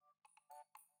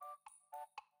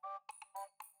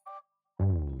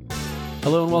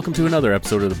Hello and welcome to another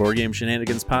episode of the Board Game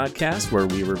Shenanigans Podcast, where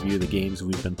we review the games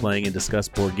we've been playing and discuss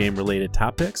board game related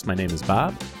topics. My name is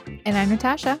Bob. And I'm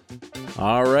Natasha.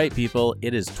 All right, people,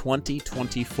 it is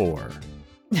 2024.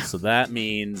 So that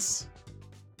means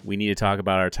we need to talk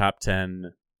about our top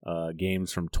 10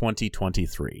 games from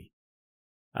 2023.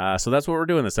 So that's what we're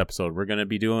doing this episode.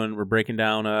 We're breaking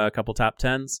down a couple top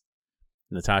 10s.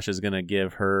 Natasha's going to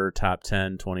give her top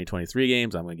 10 2023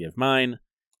 games. I'm going to give mine.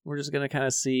 We're just going to kind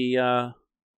of see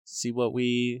what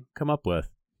we come up with.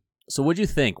 So what'd you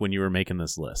think when you were making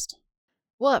this list?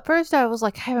 Well, at first I was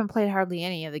like, I haven't played hardly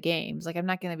any of the games. Like, I'm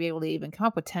not going to be able to even come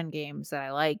up with 10 games that I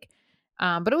like.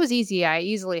 But it was easy. I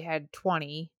easily had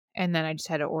 20, and then I just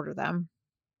had to order them.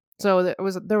 So there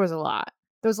was a lot.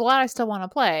 There was a lot I still want to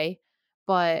play,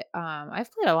 but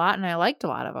I've played a lot, and I liked a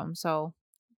lot of them. So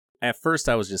at first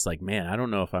I was just like, man, I don't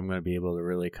know if I'm going to be able to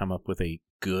really come up with a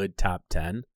good top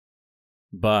 10.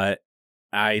 But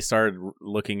I started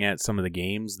looking at some of the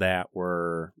games that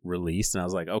were released, and I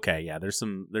was like, okay, yeah, there's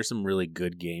some really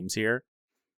good games here.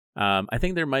 I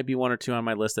think there might be one or two on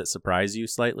my list that surprise you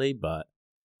slightly, but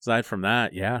aside from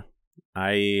that, yeah,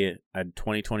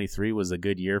 2023 was a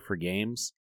good year for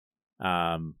games.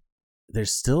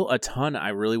 There's still a ton I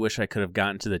really wish I could have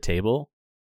gotten to the table,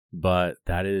 but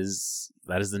that is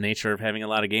the nature of having a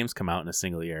lot of games come out in a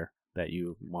single year that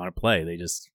you want to play.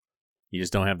 You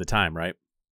just don't have the time, right?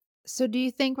 So do you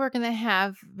think we're going to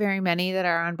have very many that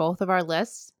are on both of our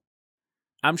lists?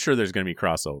 I'm sure there's going to be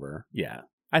crossover. Yeah,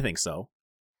 I think so.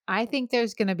 I think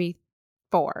there's going to be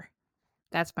 4.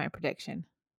 That's my prediction.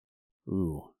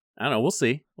 Ooh, I don't know. We'll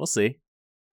see. We'll see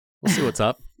what's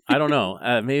up. I don't know.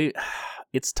 Maybe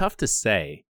it's tough to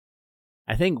say.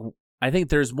 I think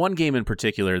there's one game in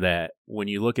particular that when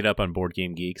you look it up on Board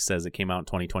Game Geek says it came out in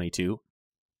 2022,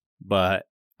 but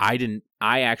I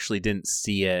actually didn't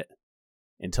see it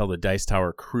until the Dice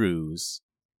Tower Cruise,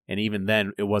 and even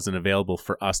then it wasn't available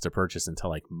for us to purchase until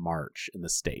like March in the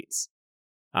States.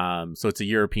 So it's a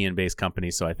European-based company,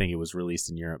 so I think it was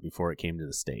released in Europe before it came to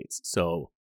the States.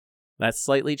 So that's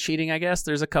slightly cheating, I guess.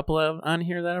 There's a couple of on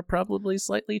here that are probably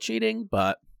slightly cheating,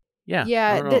 but yeah.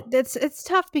 Yeah, it's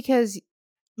tough because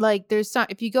like there's some,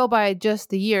 if you go by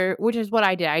just the year, which is what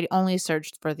I did, I only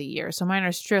searched for the year. So mine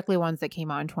are strictly ones that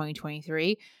came out in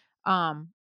 2023.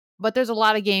 But there's a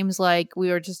lot of games like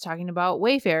we were just talking about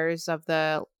Wayfarers of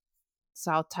the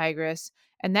South Tigris,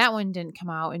 and that one didn't come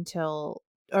out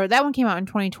that one came out in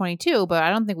 2022, but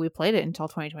I don't think we played it until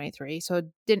 2023. So it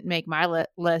didn't make my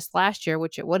list last year,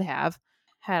 which it would have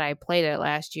had I played it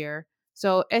last year.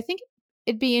 So I think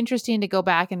it'd be interesting to go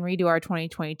back and redo our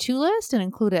 2022 list and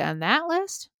include it on that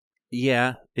list.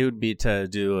 Yeah, it would be to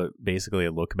do basically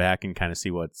a look back and kind of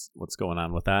see what's going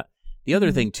on with that. The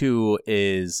other thing too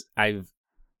is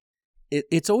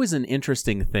it's always an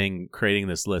interesting thing creating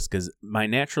this list because my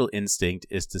natural instinct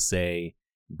is to say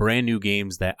brand new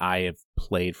games that I have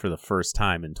played for the first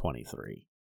time in 23.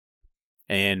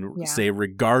 And say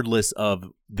regardless of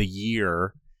the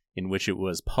year in which it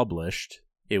was published,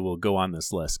 it will go on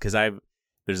this list. Because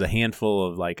there's a handful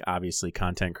of like obviously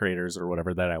content creators or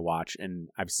whatever that I watch, and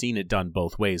I've seen it done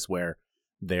both ways where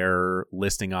they're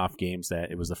listing off games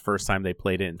that it was the first time they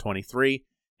played it in 23.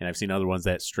 And I've seen other ones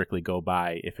that strictly go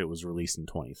by if it was released in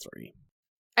 23.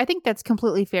 I think that's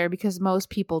completely fair because most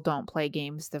people don't play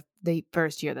games the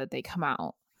first year that they come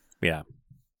out. Yeah,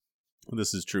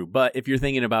 this is true. But if you're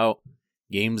thinking about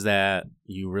games that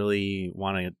you really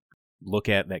want to look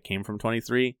at that came from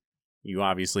 23, you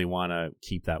obviously want to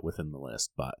keep that within the list.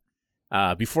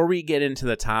 But before we get into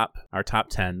our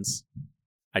top 10s,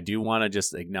 I do want to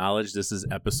just acknowledge this is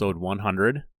episode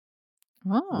 100,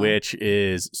 which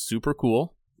is super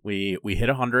cool. We hit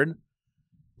 100.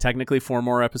 Technically 4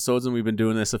 more episodes, and we've been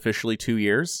doing this officially 2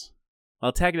 years.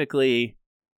 Well, technically,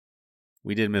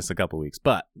 we did miss a couple weeks,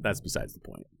 but that's besides the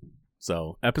point.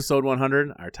 So, episode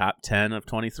 100, our top 10 of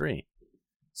 23.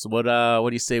 So, what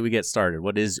do you say we get started?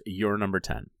 What is your number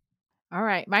 10? All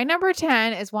right. My number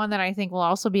 10 is one that I think will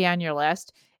also be on your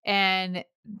list, and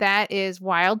that is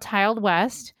Wild Tiled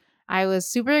West. I was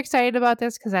super excited about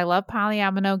this because I love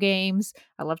polyomino games.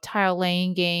 I love tile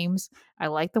laying games. I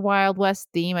like the Wild West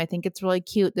theme. I think it's really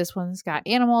cute. This one's got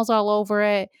animals all over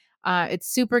it.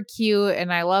 It's super cute,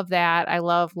 and I love that. I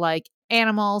love like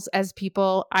animals as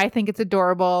people. I think it's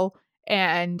adorable,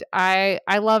 and I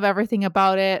love everything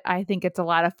about it. I think it's a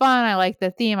lot of fun. I like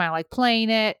the theme. I like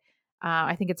playing it.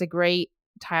 I think it's a great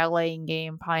tile laying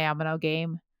game, polyomino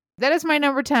game. That is my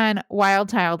number 10, Wild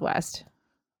Tiled West.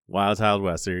 Wild Tiled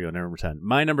West. There you go, number 10.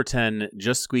 My number 10,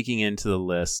 just squeaking into the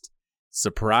list,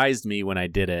 surprised me when I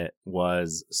did it,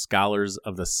 was Scholars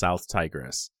of the South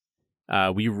Tigris.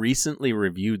 We recently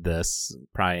reviewed this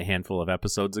probably a handful of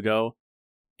episodes ago,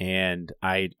 and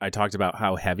I talked about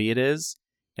how heavy it is.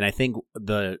 And I think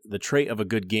the trait of a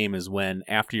good game is when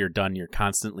after you're done, you're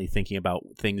constantly thinking about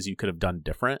things you could have done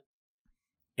different.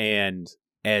 And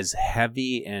as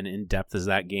heavy and in-depth as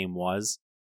that game was,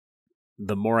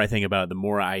 the more I think about it, the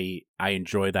more I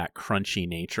enjoy that crunchy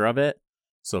nature of it.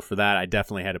 So for that, I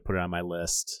definitely had to put it on my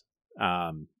list.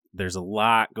 There's a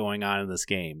lot going on in this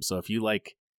game. So if you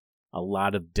like a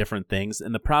lot of different things,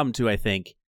 and the problem too, I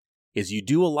think, is you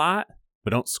do a lot,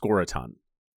 but don't score a ton.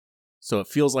 So it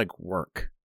feels like work,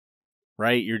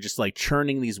 right? You're just like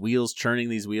churning these wheels,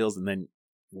 and then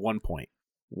 1 point,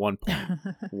 1 point,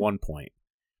 1 point.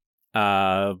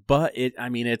 But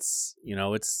it's,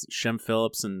 it's Shem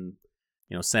Phillips and,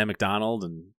 Sam McDonald,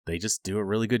 and they just do a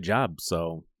really good job.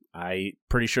 So I'm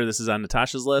pretty sure this is on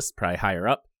Natasha's list, probably higher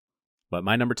up. But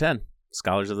my number 10,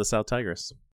 Scholars of the South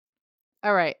Tigris.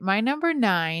 All right. My number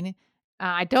 9,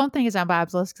 I don't think is on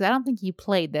Bob's list because I don't think he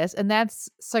played this, and that's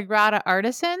Sagrada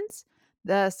Artisans,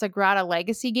 the Sagrada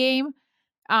Legacy game.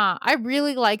 I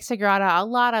really like Sagrada a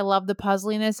lot. I love the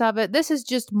puzzliness of it. This is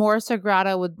just more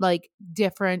Sagrada with like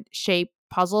different shape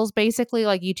puzzles. Basically,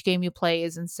 like each game you play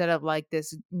is instead of like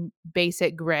this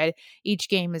basic grid, each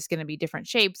game is going to be different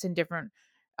shapes and different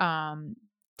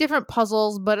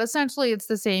puzzles, but essentially it's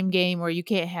the same game where you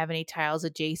can't have any tiles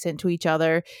adjacent to each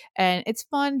other, and it's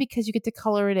fun because you get to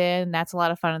color it in. That's a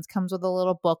lot of fun. It comes with a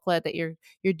little booklet that you're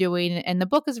doing, and the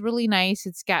book is really nice.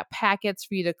 It's got packets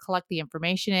for you to collect the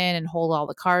information in and hold all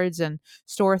the cards and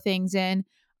store things in.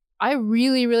 I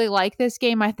really, really like this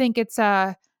game. I think it's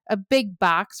a big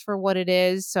box for what it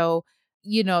is. So,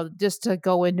 just to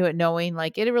go into it knowing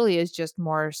like it really is just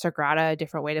more Sagrada, a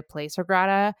different way to play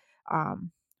Sagrada.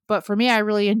 But for me, I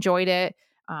really enjoyed it.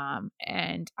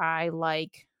 And I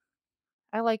like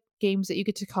games that you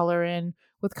get to color in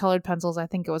with colored pencils. I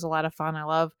think it was a lot of fun. I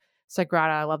love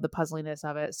Sagrada. I love the puzzliness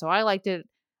of it. So I liked it.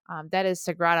 That is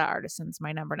Sagrada Artisans,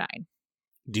 my number 9.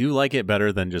 Do you like it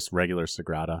better than just regular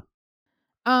Sagrada?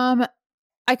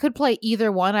 I could play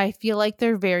either one. I feel like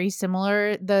they're very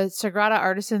similar. The Sagrada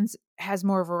Artisans has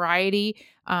more variety.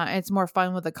 It's more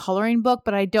fun with a coloring book,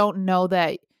 but I don't know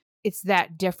that it's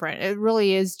that different. It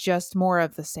really is just more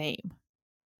of the same.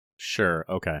 Sure.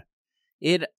 Okay.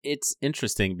 It's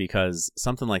interesting because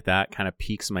something like that kind of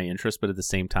piques my interest, but at the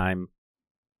same time,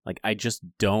 like I just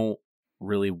don't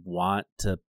really want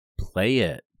to play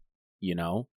it,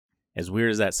 As weird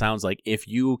as that sounds, like if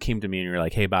you came to me and you're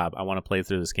like, "Hey Bob, I want to play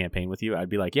through this campaign with you," I'd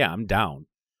be like, "Yeah, I'm down."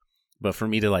 But for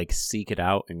me to like seek it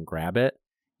out and grab it,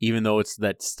 even though it's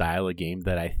that style of game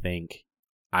that I think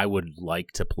I would like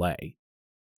to play.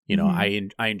 I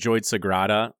enjoyed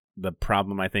Sagrada. The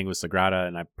problem I think with Sagrada,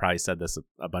 and I probably said this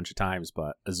a bunch of times,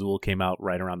 but Azul came out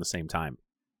right around the same time.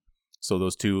 So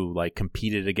those two like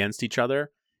competed against each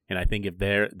other. And I think if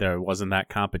there wasn't that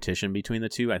competition between the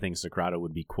two, I think Sagrada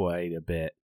would be quite a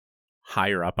bit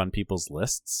higher up on people's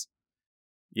lists.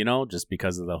 Just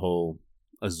because of the whole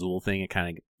Azul thing, it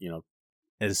kind of,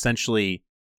 it essentially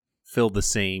filled the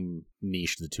same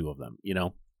niche, the two of them,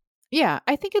 Yeah,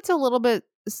 I think it's a little bit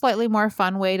slightly more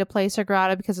fun way to play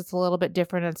Sagrada because it's a little bit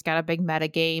different. It's got a big meta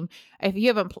game. If you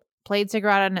haven't played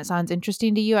Sagrada and it sounds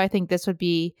interesting to you, I think this would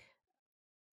be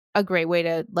a great way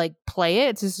to like play it.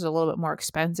 It's just a little bit more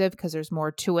expensive because there's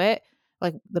more to it,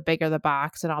 like the bigger the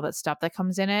box and all that stuff that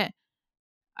comes in it.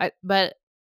 But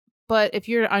if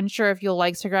you're unsure if you'll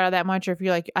like Sagrada that much, or if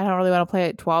you're like, I don't really want to play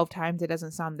it 12 times, it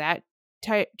doesn't sound that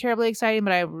terribly exciting,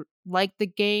 but I like the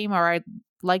game, or I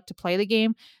like to play the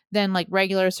game, then like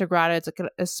regular Sagrada, it's like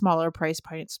a smaller price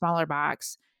point, smaller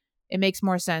box. It makes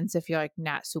more sense if you're like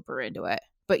not super into it,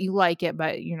 but you like it,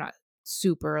 but you're not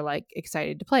super like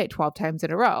excited to play it 12 times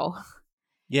in a row.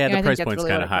 Yeah, the price point's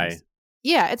kind of high.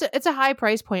 Yeah, it's a high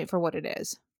price point for what it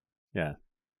is. Yeah,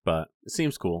 but it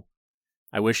seems cool.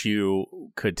 I wish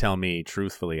you could tell me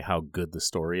truthfully how good the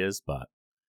story is, but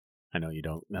I know you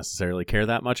don't necessarily care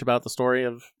that much about the story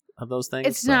of those things.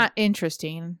 It's not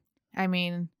interesting. I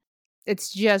mean,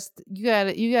 it's just you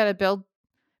gotta build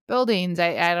buildings.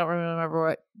 I don't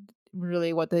remember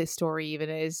what the story even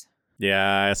is.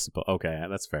 Yeah, I suppose. Okay,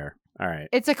 that's fair. All right.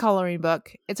 It's a coloring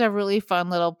book. It's a really fun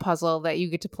little puzzle that you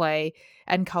get to play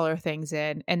and color things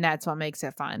in, and that's what makes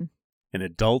it fun. An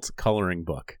adult coloring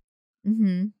book.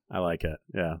 Mm-hmm. I like it.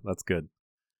 Yeah, that's good.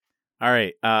 All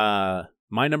right.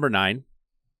 My number 9,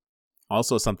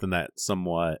 also something that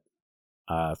somewhat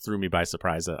threw me by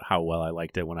surprise at how well I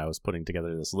liked it when I was putting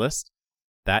together this list.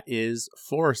 That is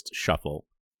Forest Shuffle.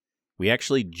 We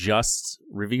actually just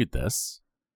reviewed this,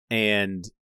 and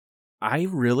I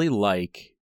really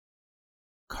like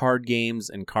card games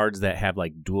and cards that have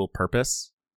like dual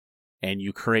purpose. and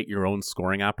you create your own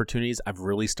scoring opportunities. I've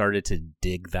really started to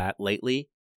dig that lately.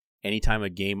 Anytime a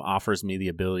game offers me the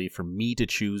ability for me to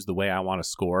choose the way I want to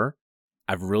score,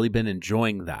 I've really been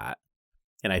enjoying that.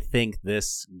 And I think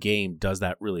this game does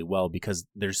that really well because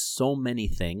there's so many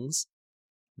things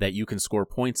that you can score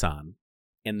points on.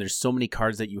 And there's so many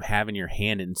cards that you have in your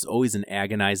hand, and it's always an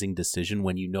agonizing decision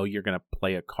when you know you're going to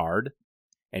play a card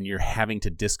and you're having to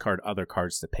discard other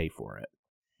cards to pay for it.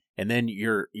 And then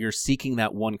you're seeking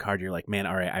that one card. You're like, man,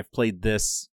 all right, I've played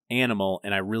this animal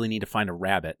and I really need to find a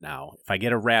rabbit now. If I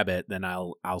get a rabbit, then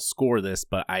I'll score this,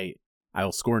 but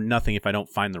I'll score nothing if I don't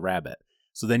find the rabbit.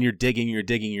 So then you're digging,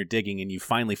 and you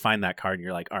finally find that card and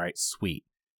you're like, all right, sweet.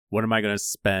 What am I going to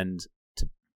spend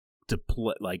to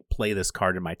play this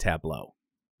card in my tableau?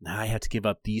 Now I have to give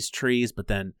up these trees, but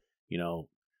then,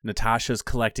 Natasha's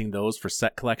collecting those for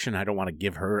set collection. I don't want to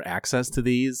give her access to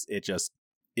these.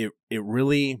 It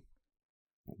really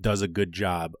does a good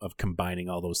job of combining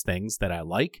all those things that I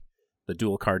like. The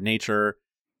dual card nature,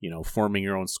 forming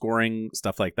your own scoring,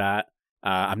 stuff like that.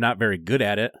 I'm not very good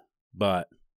at it, but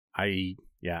I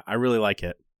really like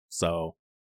it. So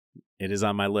it is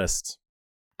on my list.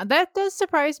 That does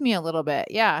surprise me a little bit.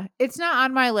 Yeah. It's not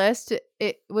on my list.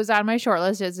 It was on my short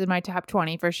list. It's in my top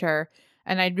 20 for sure.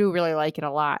 And I do really like it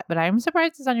a lot, but I'm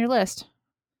surprised it's on your list.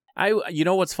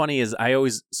 What's funny is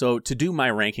to do my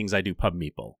rankings, I do Pub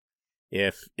Meeple.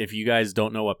 If you guys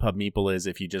don't know what Pub Meeple is,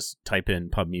 if you just type in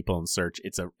Pub Meeple and search,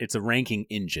 it's a ranking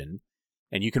engine,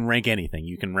 and you can rank anything.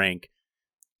 You can rank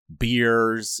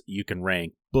beers, you can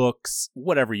rank books,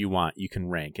 whatever you want, you can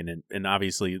rank, and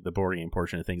obviously the board game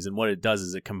portion of things. And what it does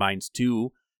is it combines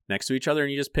two next to each other,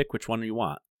 and you just pick which one you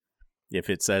want. If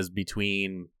it says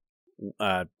between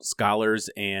Scholars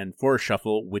and Forest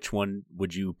Shuffle, which one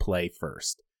would you play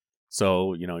first?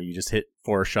 So, you just hit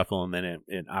Forest Shuffle, and then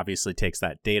it obviously takes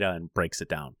that data and breaks it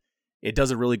down. It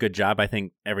does a really good job. I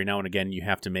think every now and again you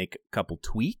have to make a couple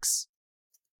tweaks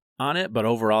on it, but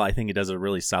overall I think it does a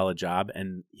really solid job.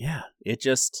 And yeah, it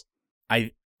just,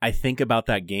 I think about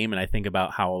that game and I think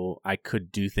about how I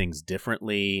could do things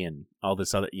differently and all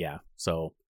this other,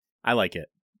 so I like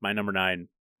it. My number 9,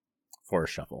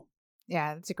 Forest Shuffle.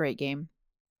 Yeah, it's a great game.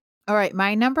 All right,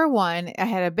 my number 1, I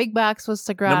had a big box with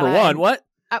Sagrada. Number 1, what?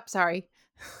 Oh, sorry.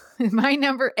 My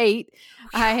number 8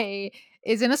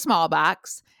 is in a small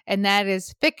box, and that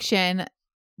is Fiction,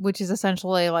 which is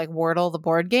essentially like Wordle, the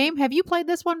board game. Have you played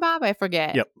this one, Bob? I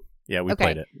forget. Yep. Yeah, we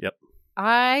played it. Yep.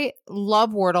 I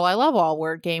love Wordle. I love all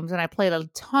word games, and I played a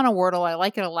ton of Wordle. I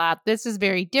like it a lot. This is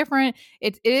very different.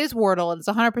 It is Wordle. It's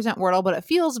 100% Wordle, but it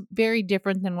feels very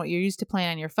different than what you're used to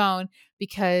playing on your phone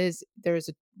because there's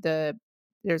a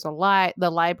lie. The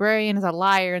librarian is a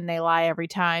liar, and they lie every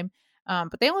time.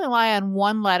 But they only lie on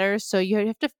one letter, so you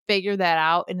have to figure that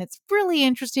out. And it's really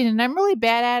interesting, and I'm really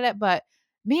bad at it, but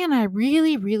man, I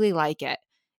really, really like it.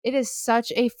 It is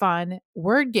such a fun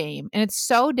word game, and it's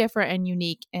so different and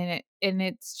unique, and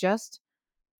it's just,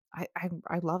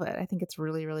 I love it. I think it's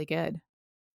really, really good.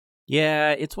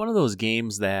 Yeah, it's one of those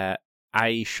games that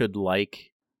I should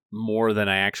like more than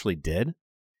I actually did.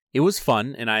 It was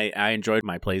fun, and I enjoyed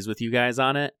my plays with you guys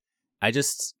on it. I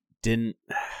just didn't.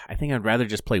 I think I'd rather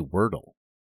just play Wordle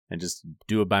and just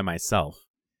do it by myself.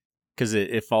 Because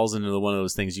it falls into one of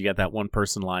those things. You got that one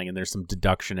person lying, and there's some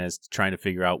deduction as to trying to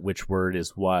figure out which word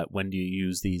is what. When do you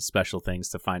use these special things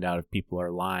to find out if people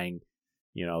are lying?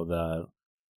 The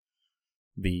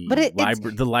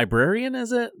librarian,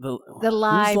 is it? The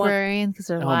librarian, because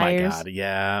they're liars. Oh my god,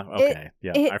 yeah. Okay.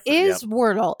 It is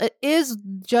Wordle. It is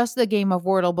just the game of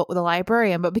Wordle, but with a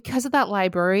librarian. But because of that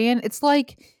librarian, it's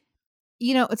like,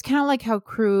 it's kind of like how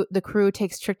the crew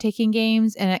takes trick-taking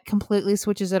games and it completely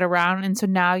switches it around. And so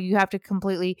now you have to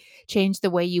completely change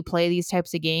the way you play these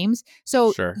types of games.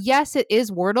 So sure. Yes, it is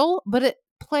Wordle, but it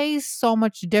plays so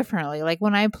much differently. Like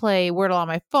when I play Wordle on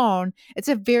my phone, it's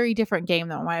a very different game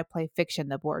than when I play Fiction,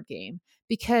 the board game,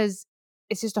 because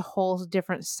it's just a whole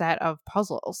different set of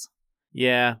puzzles.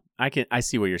 Yeah, I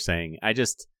see what you're saying.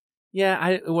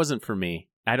 It wasn't for me.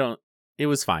 It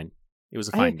was fine. It was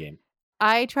a fine game.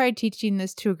 I tried teaching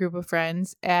this to a group of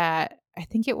friends at, I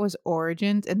think it was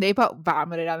Origins, and they about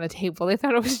vomited on the table. They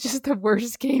thought it was just the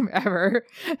worst game ever.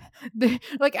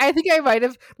 I think I might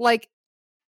have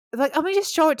let me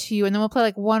just show it to you, and then we'll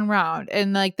play one round.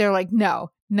 And they're like,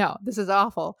 no, this is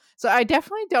awful. So I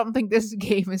definitely don't think this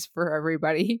game is for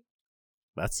everybody.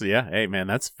 Hey man,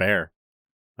 that's fair.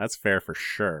 That's fair for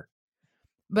sure.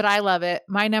 But I love it.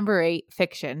 My number 8,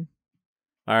 Fiction.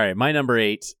 All right, my number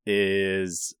 8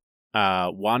 is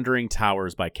Wandering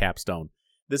Towers by Capstone.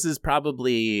 This is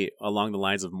probably along the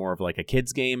lines of more of like a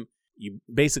kid's game. You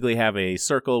basically have a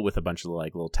circle with a bunch of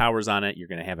little towers on it. You're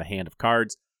going to have a hand of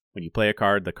cards. When you play a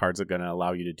card, the cards are going to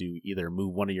allow you to do either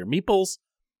move one of your meeples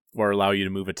or allow you to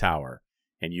move a tower.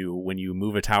 And when you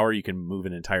move a tower, you can move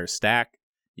an entire stack.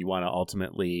 You want to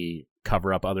ultimately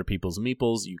cover up other people's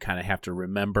meeples. You kind of have to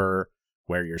remember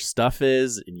where your stuff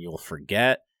is, and you'll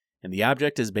forget. And the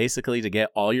object is basically to get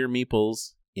all your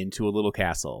meeples into a little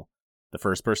castle. The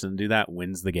first person to do that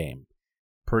wins the game.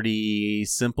 Pretty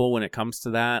simple when it comes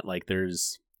to that. Like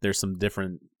there's some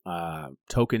different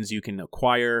tokens you can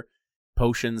acquire,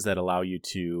 potions that allow you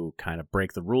to kind of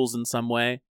break the rules in some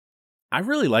way. I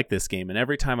really like this game, and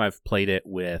every time I've played it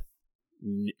with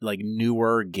like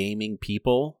newer gaming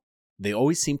people, they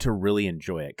always seem to really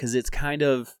enjoy it, because it's kind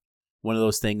of one of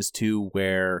those things too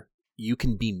where you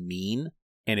can be mean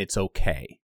and it's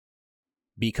okay,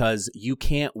 because you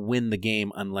can't win the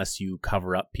game unless you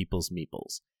cover up people's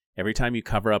meeples. Every time you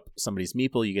cover up somebody's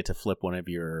meeple, you get to flip one of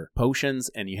your potions,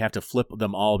 and you have to flip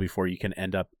them all before you can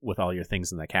end up with all your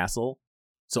things in the castle.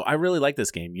 So I really like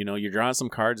this game. You know, you're drawing some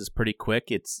cards. It's pretty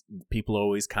quick. People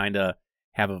always kind of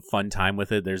have a fun time with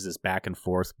it. There's this back and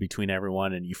forth between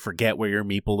everyone, and you forget where your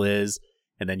meeple is,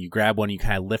 and then you grab one, you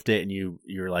kind of lift it, and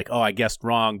you're like, oh, I guessed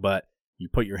wrong, but you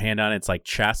put your hand on it. It's like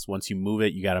chess. Once you move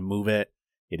it, you got to move it.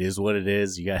 It is what it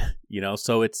is. You got,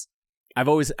 so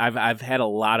I've had a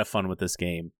lot of fun with this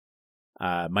game.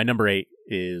 My number 8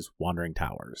 is Wandering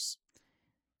Towers.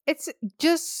 It's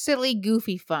just silly,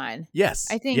 goofy fun. Yes.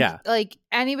 I think like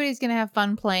anybody's going to have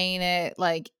fun playing it.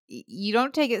 Like you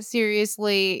don't take it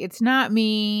seriously. It's not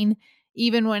mean.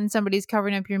 Even when somebody's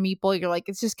covering up your meeple, you're like,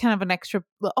 it's just kind of an extra.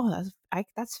 Oh,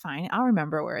 that's fine. I'll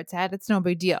remember where it's at. It's no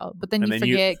big deal. But then you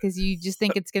forget because you just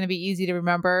think it's going to be easy to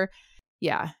remember.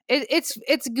 Yeah,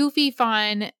 it's goofy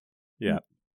fun. Yeah,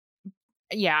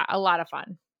 yeah, a lot of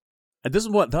fun.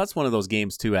 That's one of those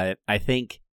games too. I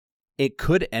think it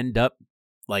could end up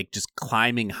like just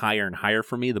climbing higher and higher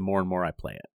for me the more and more I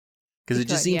play it, because it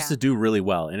just seems to do really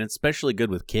well, and it's especially good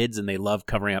with kids, and they love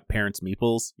covering up parents'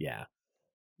 meeples. Yeah,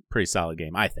 pretty solid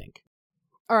game, I think.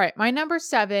 All right, my number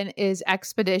 7 is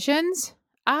Expeditions.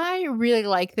 I really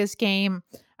like this game.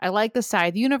 I like the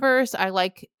side universe. I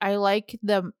like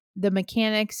the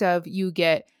mechanics of you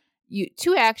get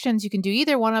 2 actions. You can do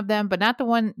either one of them, but not the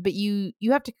one. But you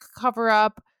have to cover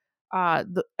up a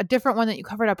different one that you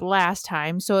covered up last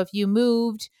time. So if you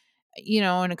moved,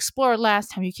 and explored last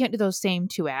time, you can't do those same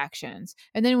 2 actions.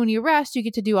 And then when you rest, you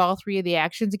get to do all 3 of the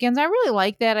actions again. So I really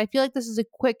like that. I feel like this is a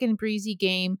quick and breezy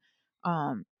game.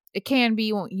 It can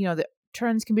be, the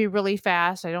turns can be really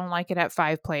fast. I don't like it at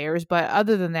 5 players, but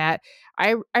other than that,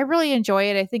 I really enjoy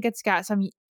it. I think it's got some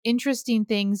interesting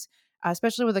things,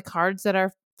 especially with the cards that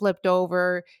are flipped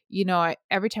over.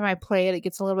 Every time I play it, it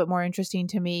gets a little bit more interesting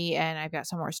to me, and I've got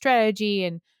some more strategy,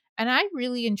 and I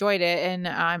really enjoyed it. And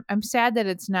I'm sad that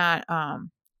it's not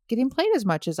getting played as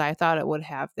much as I thought it would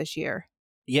have this year.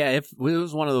 Yeah, it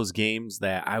was one of those games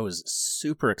that I was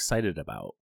super excited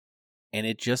about, and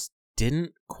it just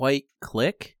didn't quite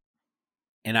click.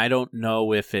 And I don't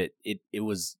know if it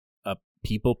was a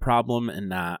people problem and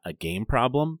not a game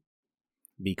problem,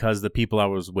 because the people I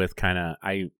was with kind of,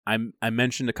 I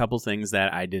mentioned a couple things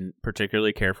that I didn't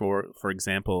particularly care for. For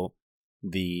example,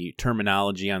 the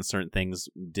terminology on certain things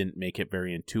didn't make it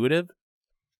very intuitive,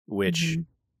 which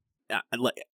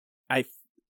I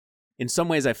in some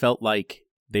ways I felt like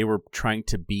they were trying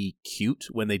to be cute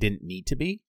when they didn't need to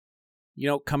be.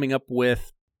 Coming up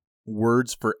with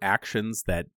words for actions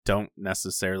that don't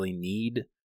necessarily need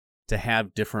to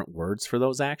have different words for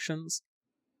those actions.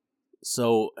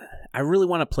 So I really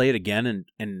want to play it again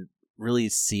and really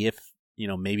see if,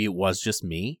 maybe it was just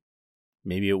me.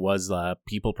 Maybe it was a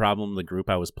people problem, the group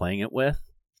I was playing it with.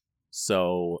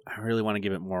 So I really want to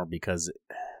give it more, because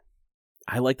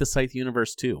I like the Scythe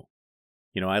universe too.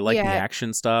 I like the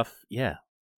action stuff. Yeah.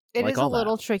 It is a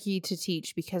little tricky to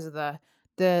teach because of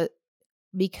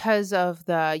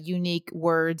the unique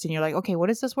words, and you're like, okay, what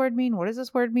does this word mean? What does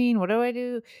this word mean? What do I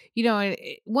do?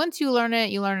 Once you learn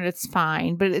it, it's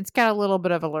fine, but it's got a little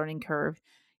bit of a learning curve.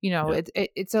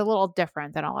 It's a little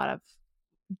different than a lot of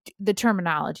the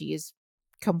terminology is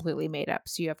completely made up.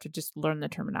 So you have to just learn the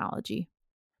terminology.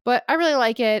 But I really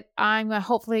like it. I'm going to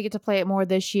hopefully get to play it more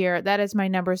this year. That is my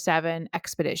number 7,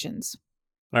 Expeditions.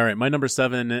 All right, my number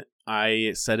 7,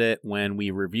 I said it when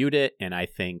we reviewed it, and I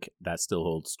think that still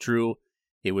holds true.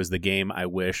 It was the game I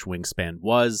wish Wingspan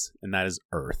was, and that is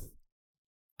Earth.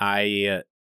 I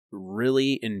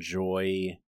really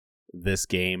enjoy this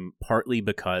game, partly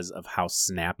because of how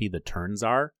snappy the turns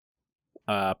are.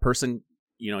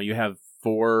 You have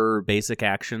 4 basic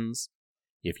actions.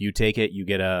 If you take it, you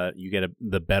get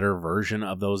the better version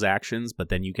of those actions, but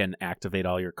then you can activate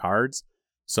all your cards.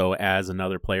 So as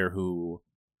another player who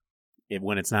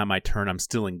when it's not my turn, I'm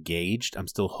still engaged. I'm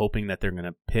still hoping that they're going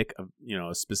to pick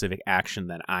a specific action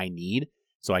that I need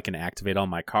so I can activate all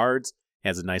my cards. It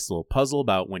has a nice little puzzle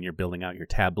about when you're building out your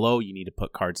tableau, you need to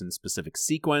put cards in a specific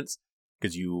sequence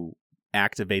because you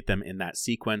activate them in that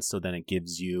sequence. So then it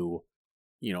gives you,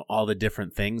 all the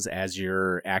different things as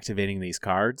you're activating these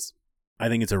cards. I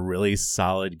think it's a really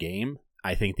solid game.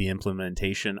 I think the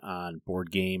implementation on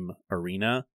Board Game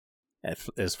Arena,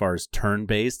 as far as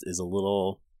turn-based,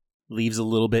 leaves a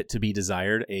little bit to be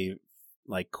desired. A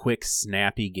quick,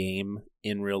 snappy game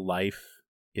in real life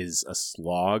is a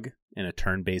slog in a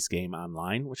turn-based game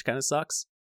online, which kind of sucks.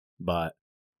 But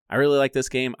I really like this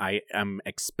game. I'm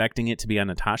expecting it to be on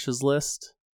Natasha's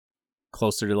list,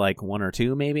 closer to 1 or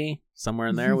 2, maybe somewhere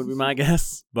in there would be my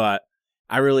guess. But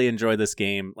I really enjoy this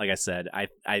game. Like I said,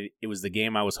 it was the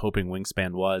game I was hoping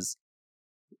Wingspan was,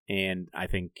 and I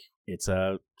think it's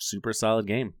a super solid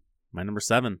game. My number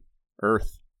 7,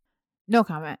 Earth. No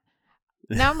comment.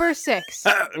 Number 6.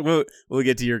 We'll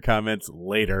get to your comments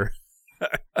later.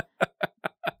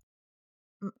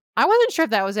 I wasn't sure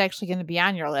if that was actually going to be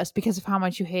on your list because of how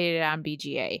much you hated it on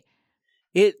BGA.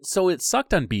 It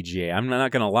sucked on BGA. I'm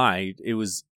not going to lie.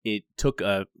 It took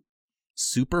a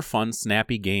super fun,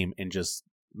 snappy game and just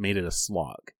made it a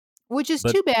slog. Which is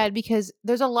too bad because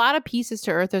there's a lot of pieces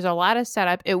to Earth. There's a lot of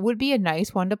setup. It would be a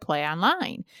nice one to play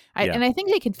online. And I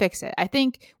think they can fix it. I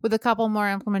think with a couple more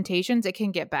implementations, it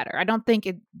can get better. I don't think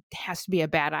it has to be a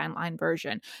bad online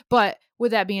version. But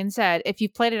with that being said, if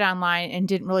you've played it online and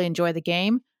didn't really enjoy the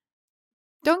game,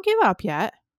 don't give up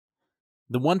yet.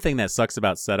 The one thing that sucks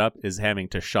about setup is having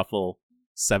to shuffle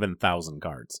 7,000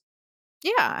 cards.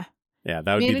 Yeah. Yeah,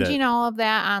 that would be managing all of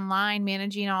that online,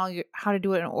 managing how to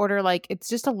do it in order. It's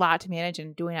just a lot to manage,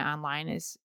 and doing it online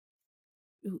is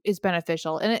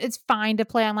beneficial. And it's fine to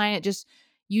play online.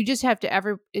 You just have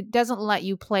to it doesn't let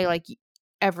you play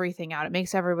everything out. It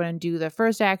makes everyone do the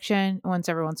first action. Once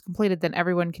everyone's completed, then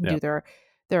everyone can do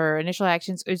their initial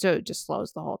actions. So it just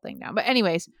slows the whole thing down. But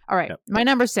anyways, all right. My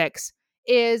number 6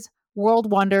 is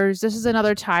World Wonders. This is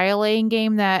another tile laying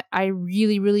game that I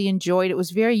really, really enjoyed. It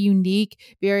was very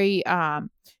unique, very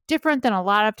different than a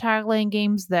lot of tile laying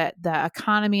games. That the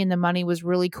economy and the money was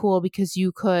really cool because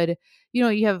you could,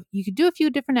 you could do a few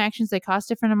different actions. They cost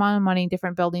different amount of money.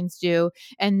 Different buildings do,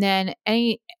 and then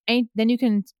then you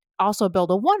can also build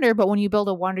a wonder. But when you build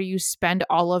a wonder, you spend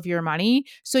all of your money,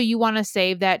 so you want to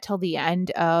save that till the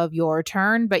end of your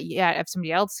turn. But if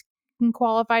somebody else can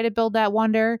qualify to build that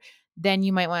wonder, then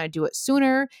you might want to do it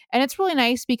sooner. And it's really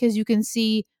nice because you can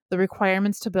see the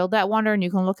requirements to build that wonder, and you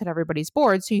can look at everybody's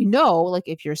board. So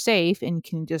if you're safe and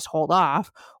can just hold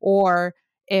off, or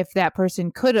if that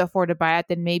person could afford to buy it,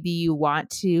 then maybe you want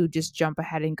to just jump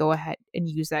ahead and go ahead and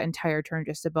use that entire turn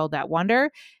just to build that wonder.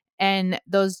 And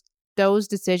those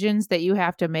decisions that you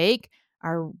have to make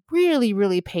are really,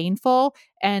 really painful.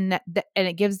 And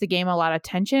it gives the game a lot of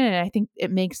tension. And I think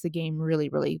it makes the game really,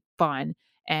 really fun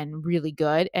and really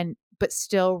good, but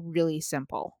still really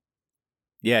simple.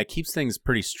 Yeah, it keeps things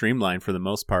pretty streamlined for the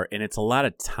most part, and it's a lot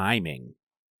of timing.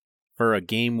 For a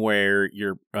game where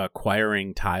you're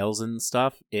acquiring tiles and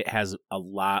stuff, it has a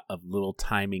lot of little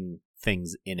timing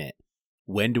things in it.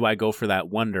 When do I go for that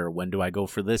wonder? When do I go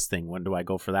for this thing? When do I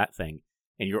go for that thing?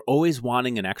 And you're always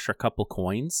wanting an extra couple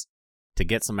coins to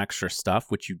get some extra stuff,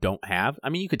 which you don't have. I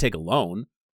mean, you could take a loan,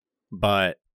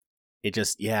 but it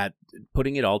just,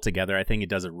 putting it all together, I think it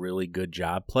does a really good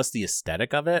job. Plus the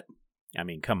aesthetic of it. I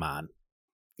mean, come on.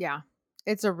 Yeah,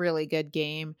 it's a really good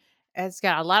game. It's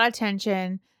got a lot of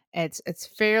tension. It's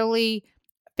fairly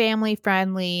family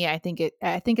friendly. I think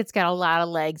it's got a lot of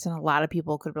legs, and a lot of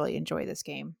people could really enjoy this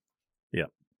game. Yeah.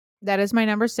 That is my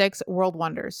number 6, World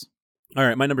Wonders. All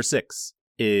right, my number 6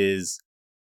 is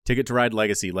Ticket to Ride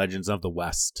Legacy, Legends of the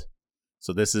West.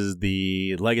 So this is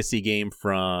the legacy game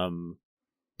from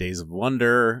Days of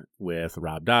Wonder with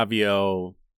Rob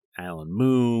Davio, Alan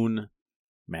Moon,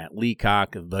 Matt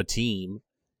Leacock, the team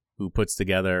who puts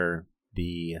together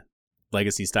the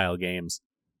legacy style games.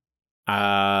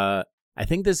 I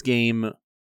think this game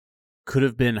could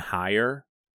have been higher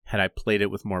had I played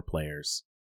it with more players.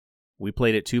 We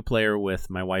played it 2-player with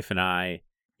my wife and I.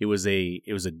 It was a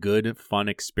good, fun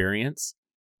experience,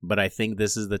 but I think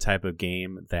this is the type of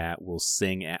game that will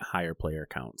sing at higher player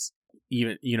counts.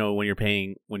 Even, when you're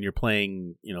playing,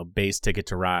 base Ticket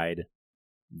to Ride,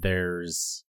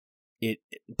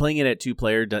 playing it at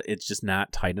 2-player, it's just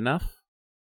not tight enough.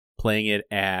 Playing it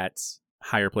at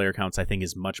higher player counts, I think,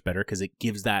 is much better because it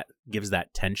gives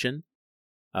that tension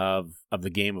of the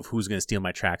game of who's going to steal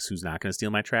my tracks, who's not going to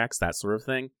steal my tracks, that sort of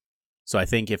thing. So I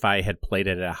think if I had played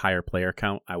it at a higher player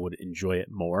count, I would enjoy it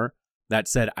more. That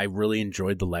said, I really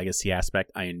enjoyed the legacy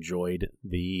aspect. I enjoyed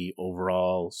the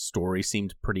overall story,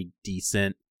 seemed pretty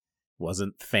decent.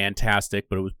 Wasn't fantastic,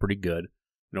 but it was pretty good.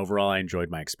 And overall, I enjoyed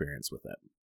my experience with it.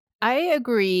 I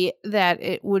agree that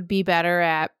it would be better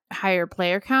at higher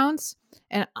player counts.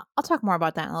 And I'll talk more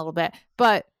about that in a little bit.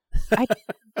 But I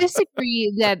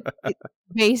disagree that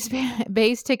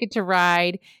base Ticket to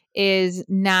Ride is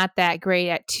not that great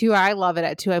at 2. I love it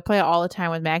at 2. I play it all the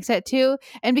time with Max at 2.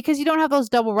 And because you don't have those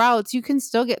double routes, you can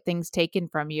still get things taken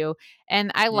from you.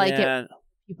 And I like it.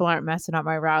 People aren't messing up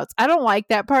my routes. I don't like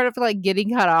that part of like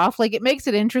getting cut off. Like it makes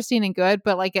it interesting and good,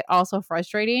 but like it also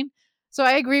frustrating. So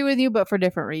I agree with you, but for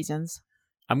different reasons.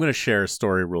 I'm going to share a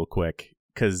story real quick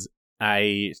because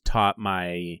I taught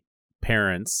my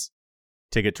parents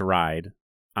Ticket to Ride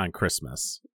on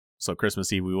Christmas. So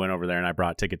Christmas Eve, we went over there and I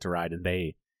brought Ticket to Ride, and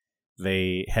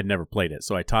they had never played it.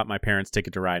 So I taught my parents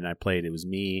Ticket to Ride, and I played. It was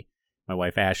me, my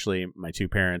wife Ashley, my 2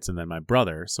 parents, and then my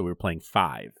brother. So we were playing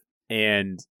 5.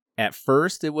 And at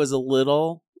first, it was a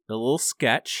little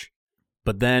sketch,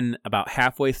 but then about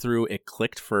halfway through, it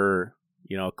clicked for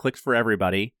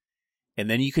everybody. And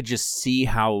then you could just see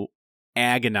how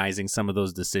agonizing some of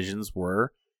those decisions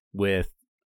were with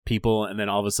people. And then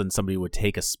all of a sudden somebody would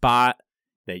take a spot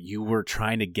that you were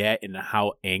trying to get, and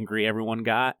how angry everyone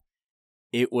got.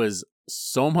 It was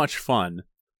so much fun.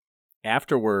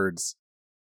 Afterwards,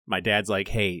 my dad's like,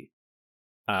 hey,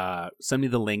 send me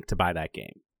the link to buy that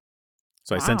game.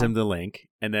 So I sent him the link,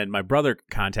 and then my brother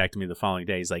contacted me the following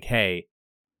day. He's like, hey,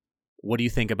 what do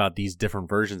you think about these different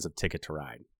versions of Ticket to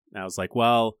Ride? And I was like,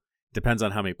 well, depends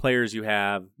on how many players you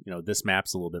have. You know, this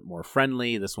map's a little bit more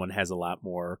friendly. This one has a lot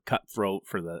more cutthroat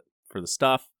for the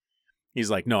stuff. He's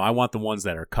like, no, I want the ones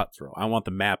that are cutthroat. I want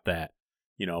the map that,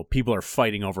 you know, people are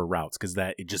fighting over routes because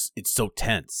it's so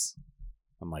tense.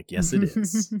 I'm like, yes, it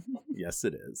is. Yes,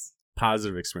 it is.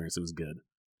 Positive experience. It was good.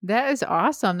 That is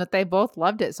awesome that they both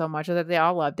loved it so much, or that they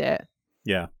all loved it.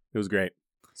 Yeah, it was great.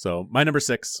 So my number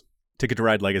 6, Ticket to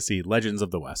Ride Legacy, Legends of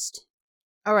the West.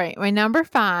 All right. My number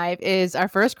 5 is our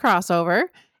first crossover,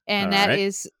 and that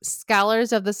is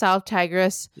Scholars of the South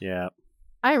Tigris. Yeah.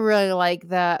 I really like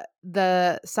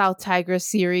the South Tigris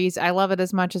series. I love it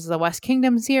as much as the West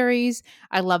Kingdom series.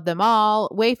 I love them all.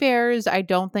 Wayfarers, I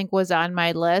don't think was on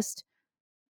my list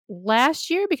last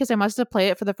year because I must have played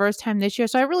it for the first time this year.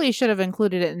 So I really should have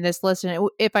included it in this list. And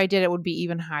if I did, it would be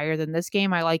even higher than this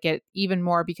game. I like it even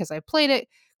more because I played it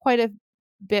quite a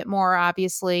bit more,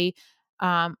 obviously.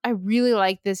 I really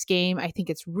like this game. I think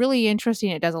it's really interesting.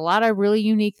 It does a lot of really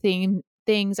unique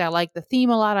things. I like the theme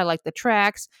a lot. I like the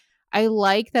tracks. I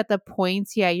like that the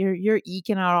points, you're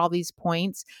eking out all these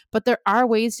points, but there are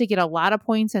ways to get a lot of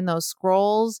points in those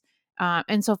scrolls.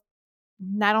 And so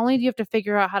not only do you have to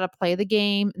figure out how to play the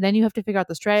game, then you have to figure out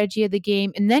the strategy of the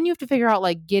game, and then you have to figure out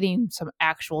like getting some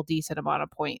actual decent amount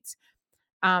of points.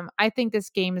 I think this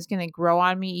game is going to grow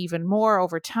on me even more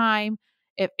over time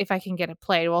if I can get it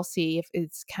played. We'll see. If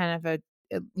it's kind of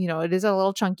it is a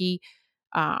little chunky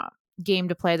game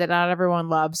to play that not everyone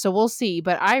loves, so we'll see.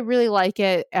 But I really like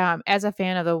it as a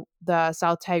fan of the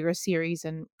South Tigris series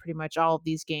and pretty much all of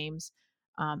these games.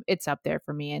 It's up there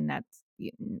for me, and that's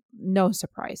no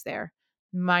surprise there.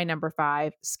 My number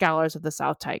 5, Scholars of the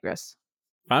South Tigris.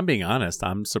 If I'm being honest,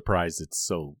 I'm surprised it's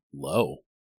so low.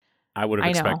 I would have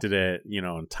expected it,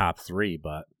 in top 3,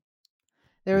 but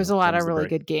there was a lot of really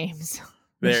good games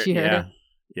this year.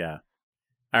 Yeah.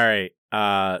 All right.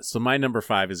 So my number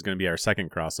 5 is going to be our second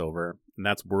crossover, and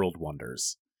that's World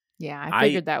Wonders. Yeah, I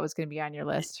figured that was going to be on your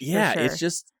list. Yeah, for sure. It's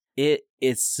just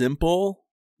it's simple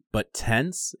but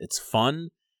tense. It's fun.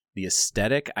 The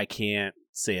aesthetic, I can't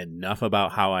say enough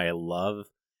about how I love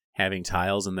having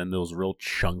tiles and then those real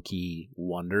chunky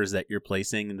wonders that you're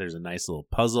placing. There's a nice little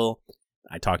puzzle.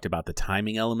 I talked about the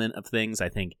timing element of things. I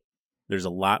think there's a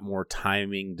lot more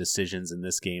timing decisions in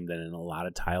this game than in a lot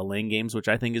of tile laying games, which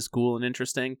I think is cool and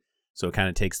interesting. So it kind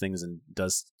of takes things and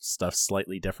does stuff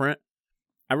slightly different.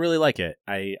 I really like it.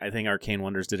 I think Arcane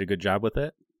Wonders did a good job with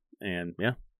it. And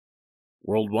yeah,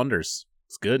 World Wonders.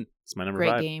 It's good. It's my number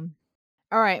 5. Great game.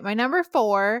 All right, my number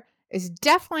 4 is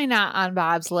definitely not on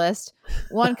Bob's list.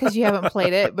 1, because you haven't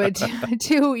played it, but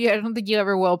 2, I don't think you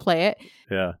ever will play it.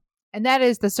 Yeah. And that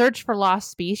is The Search for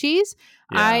Lost Species.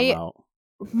 Yeah, I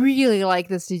really like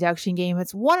this deduction game.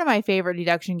 It's one of my favorite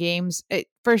deduction games,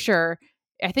 for sure.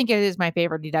 I think it is my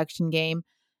favorite deduction game.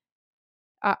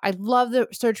 I love The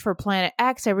Search for Planet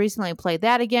X. I recently played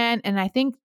that again, and I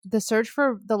think The Search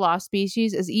for the Lost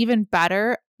Species is even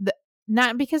better.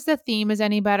 Not because the theme is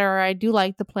any better. I do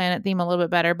like the planet theme a little bit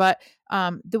better, but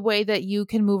the way that you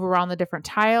can move around the different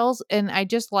tiles, and I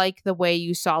just like the way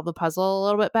you solve the puzzle a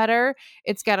little bit better.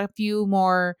 It's got a few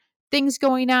more things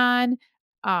going on.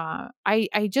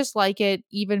 I just like it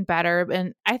even better,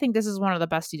 and I think this is one of the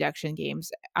best deduction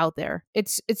games out there.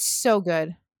 It's so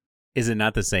good. Is it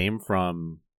not the same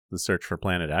from the Search for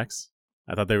Planet X?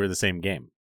 I thought they were the same game.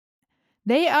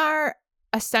 They are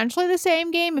essentially the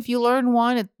same game. If you learn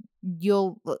one,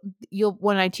 you'll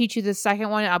when I teach you the second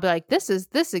one, I'll be like, this is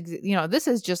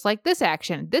just like this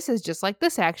action. This is just like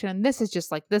this action, and this is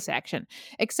just like this action.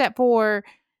 Except for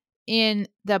in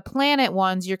the planet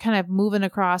ones, you're kind of moving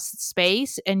across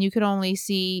space, and you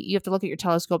have to look at your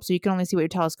telescope, so you can only see what your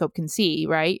telescope can see,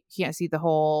 right? You can't see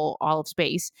all of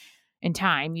space and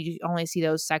time. You only see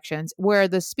those sections. Where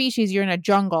the species, you're in a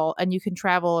jungle, and you can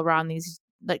travel around these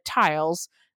like tiles,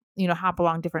 hop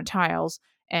along different tiles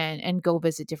and go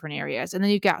visit different areas. And then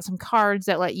you've got some cards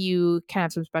that let you kind of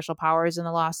have some special powers in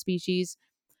the lost species.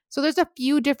 So there's a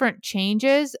few different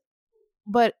changes,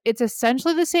 but it's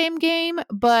essentially the same game.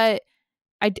 But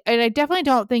I definitely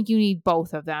don't think you need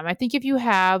both of them. I think if you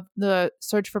have the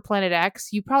Search for Planet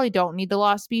X, you probably don't need the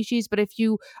Lost Species. But if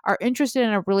you are interested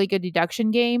in a really good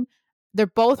deduction game, they're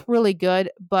both really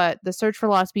good. But the Search for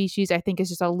Lost Species, I think, is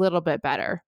just a little bit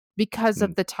better because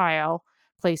of the tile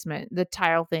placement, the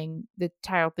tile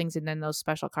things, and then those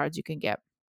special cards you can get.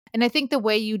 And I think the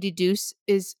way you deduce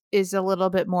is a little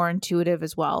bit more intuitive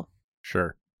as well.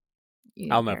 Sure.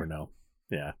 I'll never know.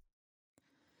 Yeah.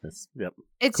 Yep.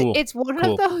 It's cool. It's one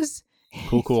cool. of those.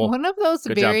 Cool. It's one of those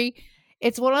Good job.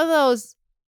 It's one of those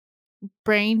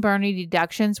brain burning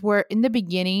deductions where in the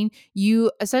beginning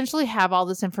you essentially have all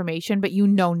this information, but you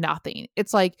know nothing.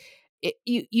 It's like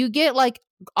you get like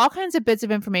all kinds of bits of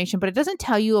information, but it doesn't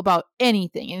tell you about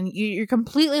anything, and you're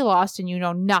completely lost and you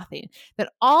know nothing. Then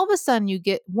all of a sudden you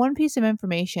get one piece of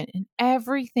information and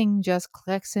everything just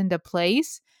clicks into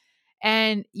place.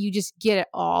 And you just get it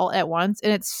all at once.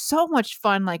 And it's so much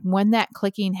fun, like when that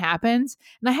clicking happens.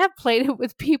 And I have played it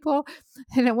with people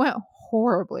and it went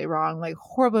horribly wrong. They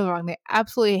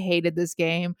absolutely hated this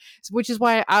game, which is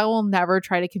why I will never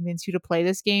try to convince you to play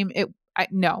this game.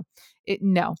 No. It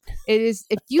is,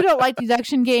 if you don't like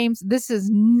deduction games, this is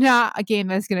not a game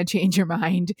that's going to change your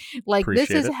mind. Like,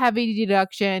 this is heavy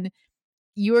deduction.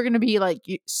 You are going to be like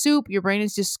soup. Your brain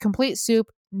is just complete soup.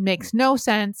 Makes no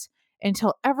sense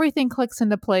until everything clicks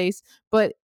into place.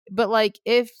 But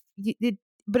it's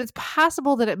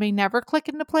possible that it may never click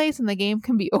into place and the game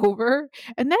can be over.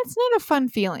 And that's not a fun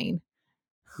feeling.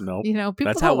 No, people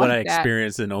that's how what I that.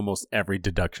 experience in almost every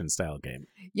deduction style game.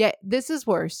 Yeah, this is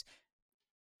worse.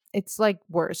 It's like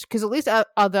worse because at least the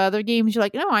other games you're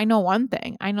like, no, I know one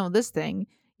thing. I know this thing.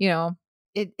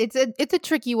 It's a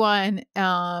tricky one,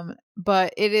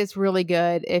 but it is really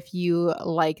good if you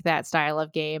like that style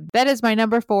of game. That is my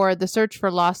number 4, The Search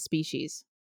for Lost Species.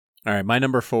 All right, my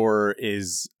number 4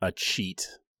 is a cheat,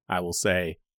 I will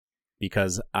say,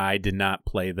 because I did not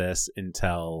play this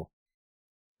until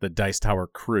the Dice Tower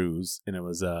Cruise, and it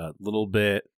was a little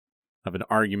bit of an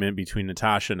argument between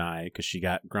Natasha and I because she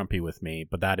got grumpy with me,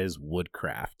 but that is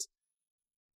Woodcraft.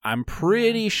 I'm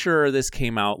pretty sure this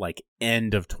came out like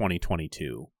end of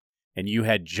 2022, and you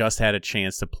had just had a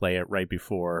chance to play it right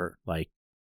before like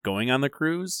going on the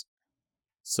cruise.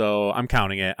 So I'm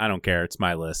counting it. I don't care. It's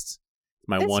my list.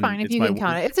 It's fine if you can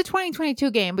count it. It's a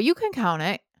 2022 game, but you can count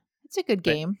it. It's a good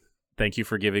game. Thank you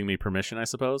for giving me permission, I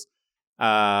suppose.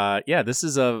 Yeah, this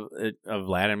is a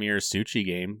Vladimir Suchi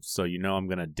game, so I'm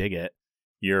gonna dig it.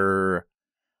 You're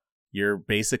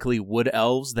basically wood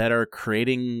elves that are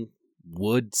creating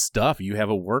wood stuff. You have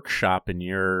a workshop and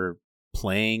you're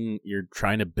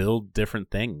trying to build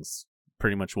different things.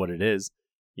 Pretty much what it is.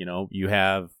 You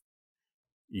have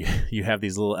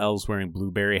these little elves wearing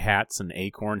blueberry hats and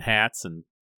acorn hats, and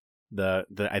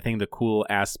I think the cool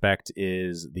aspect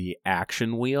is the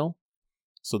action wheel.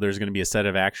 So there's going to be a set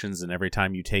of actions, and every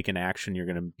time you take an action, you're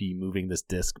going to be moving this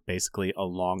disc basically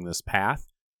along this path,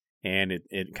 and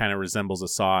it kind of resembles a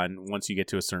saw. And once you get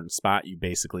to a certain spot, you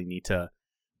basically need to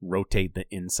rotate the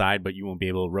inside, but you won't be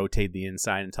able to rotate the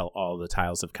inside until all the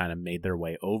tiles have kind of made their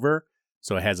way over.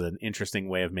 So it has an interesting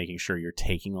way of making sure you're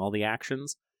taking all the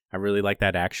actions. I really like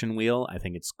that action wheel. I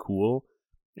think it's cool.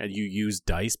 You use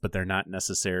dice, but they're not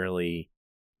necessarily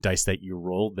dice that you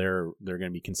roll. They're going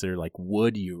to be considered like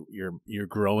wood. You're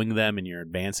growing them and you're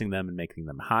advancing them and making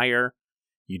them higher.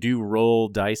 You do roll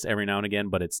dice every now and again,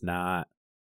 but it's not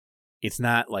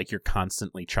like you're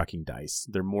constantly chucking dice.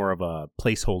 They're more of a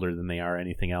placeholder than they are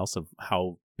anything else of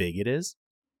how big it is.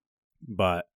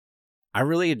 But I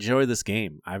really enjoy this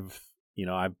game. I've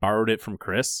borrowed it from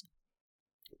Chris,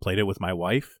 played it with my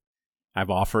wife. I've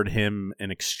offered him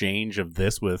an exchange of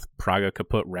this with Praga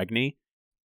Kaput Regni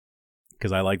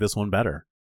because I like this one better.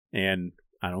 And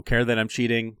I don't care that I'm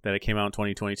cheating, that it came out in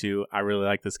 2022. I really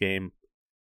like this game.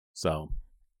 So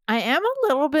I am a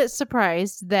little bit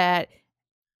surprised that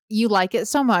you like it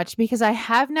so much because I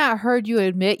have not heard you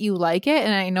admit you like it,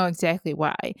 and I know exactly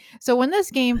why. So when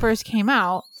this game first came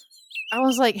out, I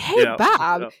was like, hey, yeah,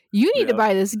 Bob, you need to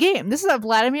buy this game. This is a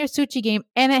Vladimir Succi game,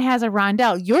 and it has a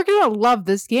rondel. You're going to love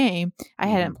this game. I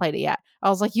hadn't played it yet. I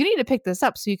was like, you need to pick this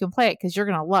up so you can play it because you're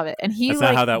going to love it. And he That's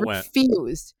not how that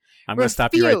refused. I'm going to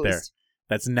stop you right there.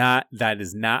 That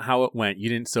is not how it went. You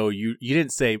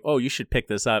didn't say, oh, you should pick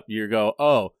this up. You go,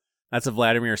 oh, that's a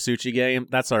Vladimir Succi game.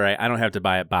 That's all right. I don't have to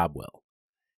buy it. Bob will.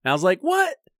 And I was like,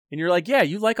 what? And you're like, yeah,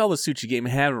 you like all the Succi game.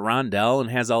 It has rondel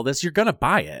and has all this. You're going to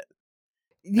buy it.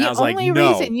 The only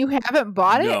reason you haven't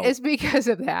bought it is because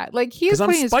of that. Like, he's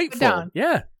putting his foot down.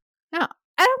 Yeah. No,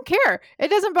 I don't care. It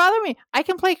doesn't bother me. I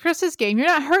can play Chris's game. You're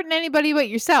not hurting anybody but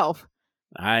yourself.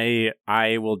 I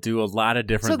will do a lot of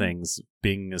different things,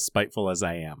 being as spiteful as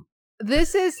I am.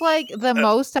 This is like the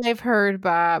most I've heard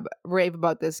Bob rave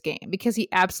about this game because he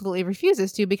absolutely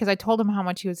refuses to, because I told him how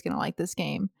much he was going to like this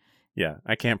game. Yeah,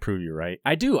 I can't prove you right.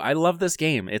 I do. I love this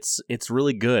game. It's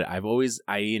really good.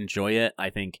 I enjoy it. I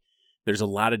think there's a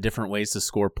lot of different ways to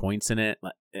score points in it,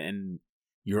 and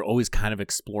you're always kind of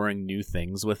exploring new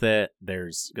things with it.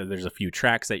 There's a few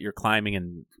tracks that you're climbing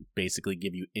and basically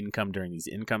give you income during these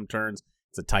income turns.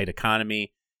 It's a tight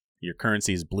economy. Your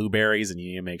currency is blueberries, and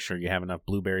you need to make sure you have enough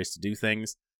blueberries to do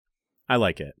things. I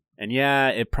like it. And yeah,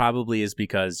 it probably is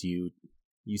because you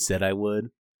said I would,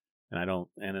 and I don't.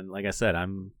 And then, like I said,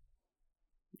 I'm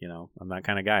that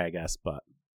kind of guy, I guess, but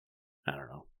I don't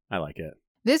know. I like it.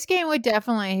 This game would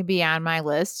definitely be on my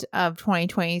list of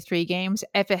 2023 games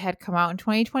if it had come out in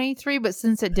 2023, but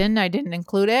since it didn't, I didn't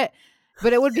include it.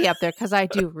 But it would be up there because I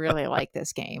do really like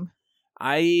this game.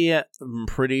 I am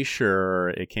pretty sure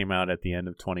it came out at the end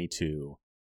of 22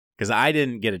 because I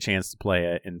didn't get a chance to play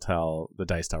it until the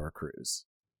Dice Tower Cruise.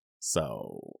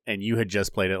 So, and you had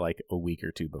just played it like a week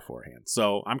or two beforehand.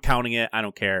 So I'm counting it. I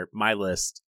don't care. My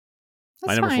list. That's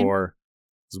my number fine. 4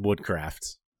 is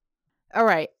Woodcraft. All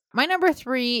right. My number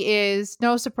 3 is,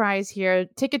 no surprise here,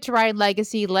 Ticket to Ride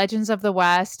Legacy, Legends of the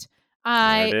West.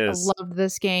 I loved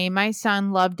this game. My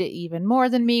son loved it even more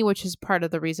than me, which is part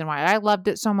of the reason why I loved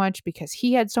it so much, because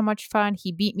he had so much fun.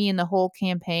 He beat me in the whole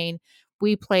campaign.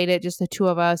 We played it, just the two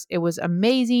of us. It was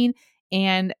amazing.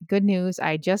 And good news,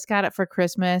 I just got it for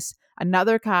Christmas,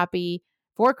 another copy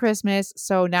for Christmas.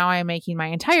 So now I'm making my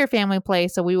entire family play.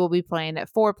 So we will be playing it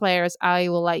 4 players. I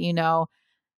will let you know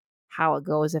how it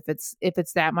goes if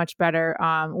it's that much better.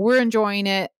 We're enjoying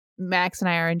it. Max and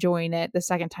I are enjoying it the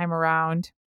second time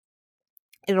around.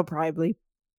 It'll probably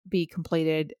be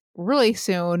completed really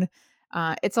soon.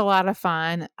 It's a lot of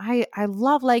fun. I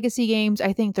love legacy games.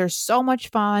 I think they're so much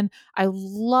fun. I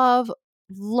love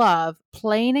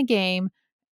playing a game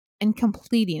and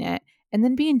completing it and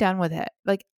then being done with it.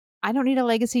 Like, I don't need a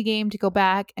legacy game to go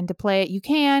back and to play it. You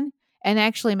can. And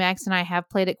actually, Max and I have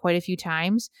played it quite a few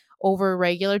times over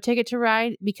regular Ticket to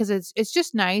Ride because it's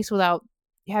just nice without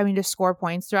having to score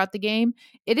points throughout the game.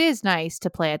 It is nice to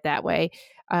play it that way.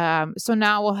 So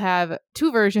now we'll have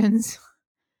 2 versions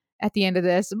at the end of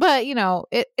this, but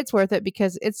it's worth it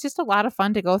because it's just a lot of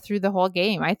fun to go through the whole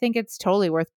game. I think it's totally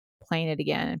worth playing it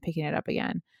again and picking it up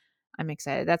again. I'm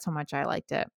excited. That's how much I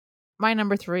liked it. My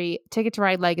number 3, Ticket to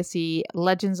Ride Legacy,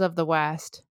 Legends of the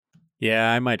West.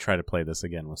 Yeah, I might try to play this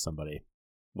again with somebody,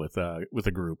 with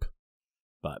a group.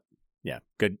 But yeah,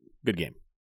 good game.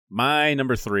 My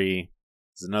number 3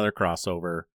 is another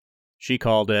crossover. She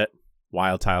called it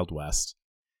Wild Tiled West.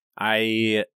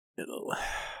 I'm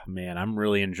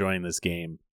really enjoying this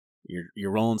game.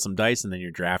 You're rolling some dice and then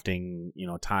you're drafting,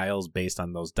 tiles based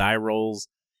on those die rolls.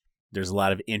 There's a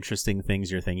lot of interesting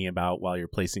things you're thinking about while you're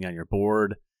placing on your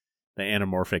board. The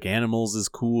anamorphic animals is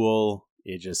cool.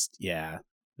 There's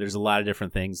a lot of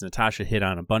different things. Natasha hit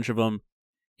on a bunch of them.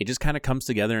 It just kind of comes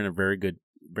together in a very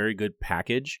good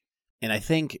package. And I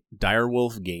think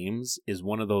Direwolf Games is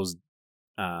one of those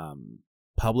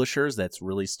publishers that's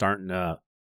really starting to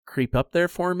creep up there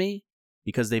for me,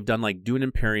 because they've done like Dune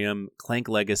Imperium, Clank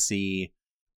Legacy,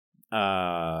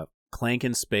 Clank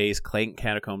in Space, Clank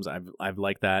Catacombs. I've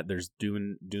liked that. There's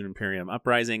Dune Imperium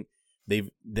Uprising.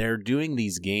 They're doing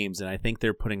these games, and I think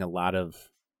they're putting a lot of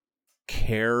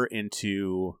care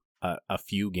into a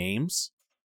few games,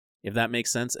 if that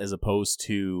makes sense, as opposed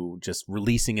to just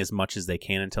releasing as much as they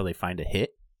can until they find a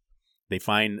hit.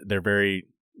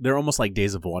 They're almost like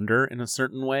Days of Wonder in a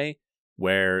certain way,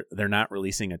 where they're not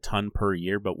releasing a ton per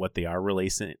year, but what they are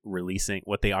releasing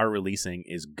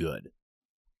is good.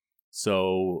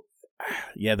 So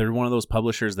yeah, they're one of those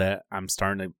publishers that I'm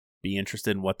starting to be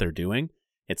interested in what they're doing.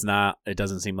 It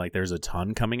doesn't seem like there's a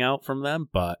ton coming out from them,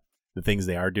 but the things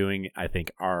they are doing, I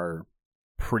think, are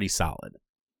pretty solid.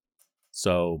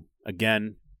 So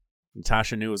again,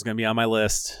 Natasha knew it was going to be on my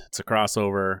list. It's a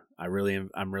crossover. I'm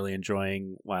really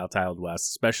enjoying Wild Tiled West,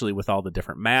 especially with all the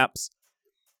different maps.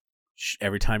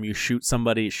 Every time you shoot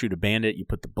a bandit, you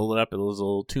put the bullet up at a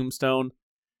little tombstone.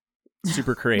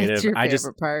 Super creative. That's your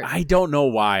favorite part. I don't know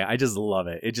why. I just love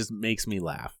it. It just makes me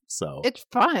laugh. So it's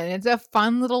fun. It's a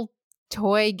fun little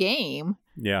toy game.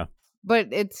 Yeah. But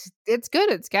it's good.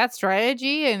 It's got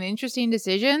strategy and interesting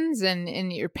decisions,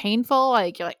 and you're painful.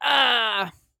 Like you're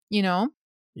like, you know.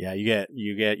 Yeah,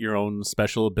 you get your own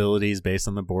special abilities based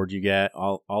on the board you get.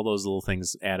 All those little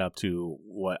things add up to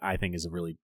what I think is a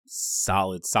really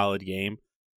solid game.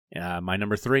 My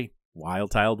number 3,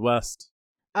 Wild Tiled West.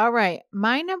 All right,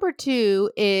 my number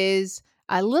 2 is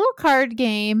a little card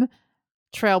game,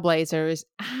 Trailblazers.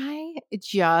 I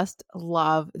just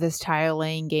love this tile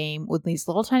laying game with these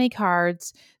little tiny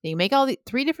cards. You make all the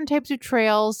 3 different types of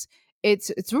trails.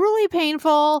 It's really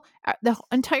painful. The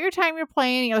entire time you're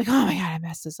playing, you're like, oh my god, I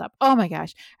messed this up. Oh my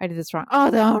gosh, I did this wrong. Oh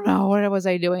no, what was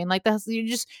I doing? Like that's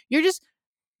you're just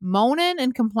moaning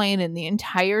and complaining the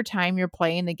entire time you're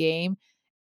playing the game.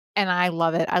 And I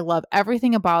love it. I love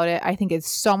everything about it. I think it's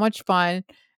so much fun.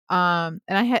 And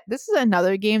this is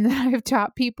another game that I've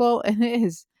taught people, and it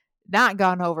has not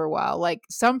gone over well. Like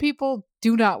some people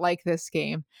do not like this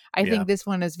game. I think this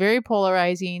one is very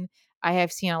polarizing. I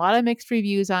have seen a lot of mixed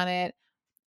reviews on it.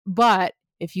 But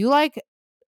if you like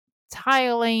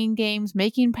tiling games,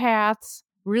 making paths,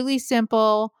 really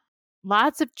simple,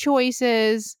 lots of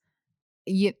choices,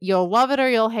 you'll love it or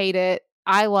you'll hate it.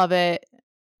 I love it.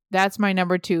 That's my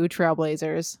number 2,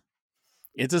 Trailblazers.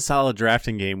 It's a solid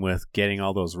drafting game with getting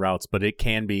all those routes, but it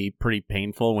can be pretty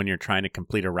painful when you're trying to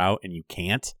complete a route and you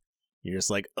can't. You're just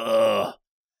like, ugh.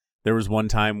 There was one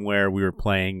time where we were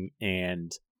playing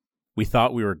and we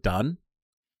thought we were done.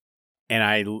 And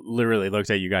I literally looked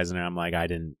at you guys and I'm like, I'm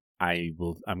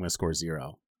going to score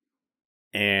 0.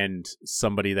 And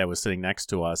somebody that was sitting next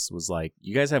to us was like,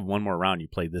 you guys have one more round. You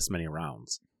played this many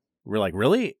rounds. We're like,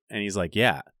 really? And he's like,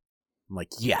 yeah. I'm like,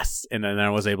 yes. And then I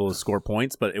was able to score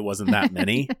points, but it wasn't that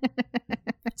many.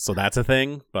 So that's a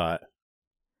thing. But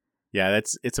yeah,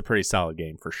 it's a pretty solid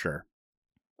game for sure.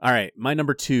 All right, my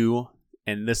number 2,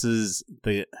 and this is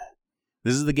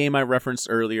the game I referenced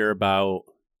earlier about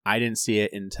I didn't see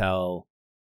it until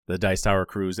the Dice Tower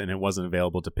Cruise, and it wasn't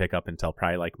available to pick up until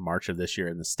probably like March of this year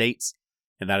in the States,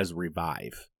 and that is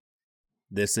Revive.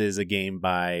 This is a game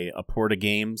by Aporta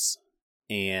Games,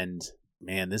 and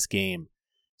man, this game.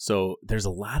 So there's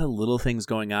a lot of little things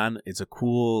going on. It's a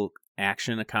cool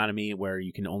action economy where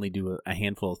you can only do a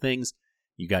handful of things.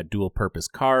 You got dual purpose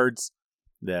cards.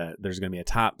 There's going to be a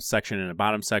top section and a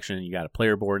bottom section, and you got a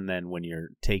player board, and then when you're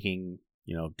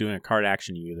doing a card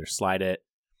action, you either slide it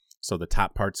so the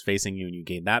top part's facing you and you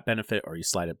gain that benefit, or you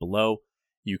slide it below.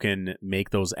 You can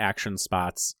make those action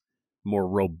spots more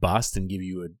robust and give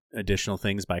you additional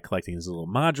things by collecting these little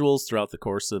modules throughout the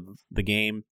course of the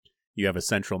game. You have a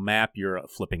central map, you're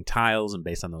flipping tiles, and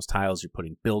based on those tiles, you're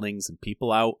putting buildings and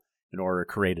people out in order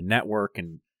to create a network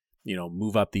and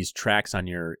move up these tracks on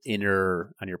your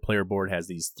player board. Has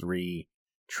these 3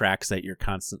 tracks that you're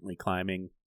constantly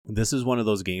climbing. This is one of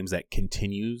those games that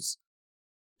continues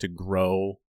to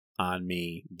grow on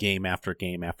me game after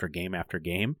game after game after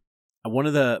game.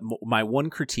 My one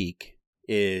critique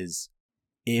is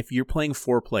if you're playing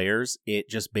 4 players, it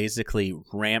just basically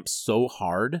ramps so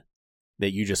hard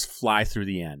that you just fly through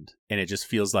the end, and it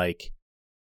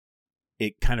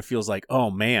kind of feels like,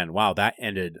 oh man, wow, that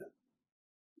ended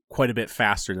quite a bit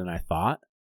faster than I thought.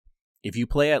 If you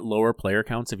play at lower player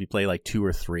counts, if you play like 2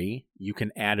 or 3, you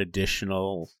can add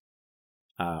additional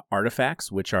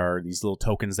artifacts, which are these little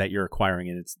tokens that you're acquiring,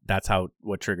 and that's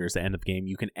what triggers the end of the game.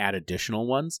 You can add additional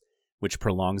ones, which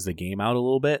prolongs the game out a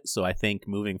little bit. So I think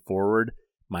moving forward,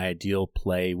 my ideal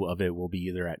play of it will be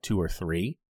either at 2 or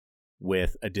 3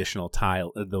 with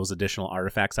those additional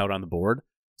artifacts out on the board,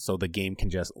 so the game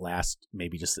can just last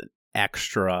maybe just an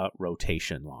extra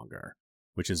rotation longer,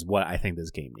 which is what I think this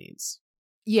game needs.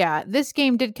 Yeah, this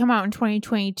game did come out in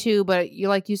 2022, but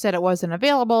like you said, it wasn't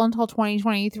available until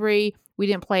 2023. We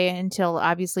didn't play it until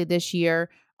obviously this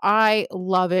year. I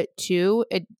love it too.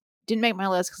 It didn't make my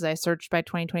list because I searched by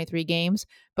 2023 games,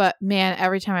 but man,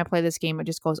 every time I play this game, it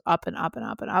just goes up and up and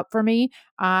up and up for me.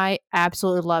 I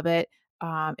absolutely love it.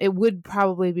 It would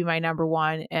probably be my number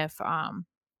 1 if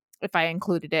I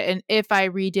included it. And if I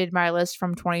redid my list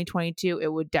from 2022,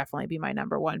 it would definitely be my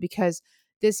number 1 because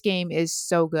this game is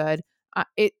so good.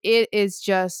 It is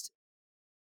just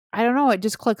I don't know, it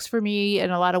just clicks for me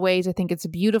in a lot of ways. I think it's a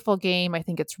beautiful game. I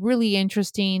think it's really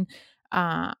interesting.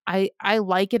 I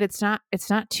like it. It's not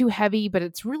too heavy, but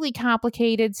it's really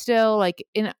complicated still, like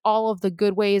in all of the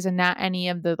good ways and not any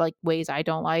of the like ways I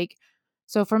don't like.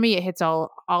 So for me, it hits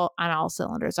all on all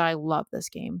cylinders. I love this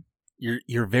game.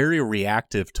 You're very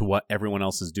reactive to what everyone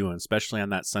else is doing, especially on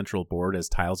that central board as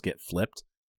tiles get flipped.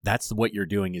 That's what you're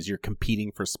doing, is you're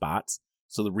competing for spots.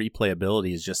 So the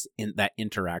replayability is just in that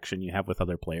interaction you have with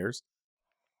other players.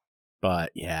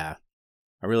 But yeah,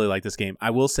 I really like this game.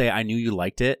 I will say I knew you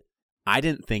liked it. I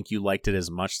didn't think you liked it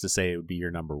as much to say it would be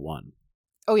your number one.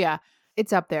 Oh yeah,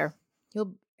 it's up there.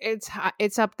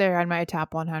 It's up there on my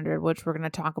top 100, which we're going to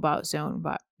talk about soon.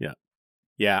 But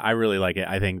Yeah, I really like it.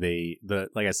 I think the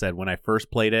like I said, when I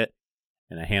first played it,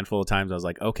 and a handful of times I was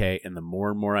like, okay, and the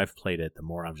more and more I've played it, the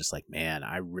more I'm just like, man,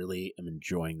 I really am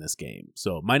enjoying this game.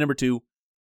 So my number 2,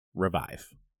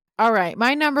 Revive. all right,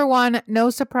 my number 1,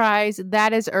 no surprise,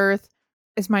 that is Earth.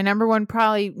 Is my number 1,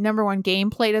 probably number 1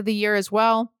 game played of the year as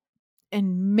well.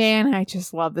 And man, I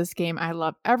just love this game. I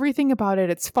love everything about it.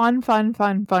 It's fun,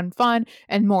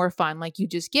 and more fun. Like you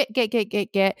just get,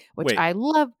 which Wait. I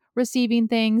love receiving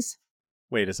things.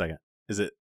 Wait a second.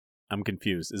 I'm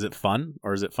confused. Is it fun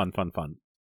or is it fun?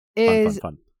 Is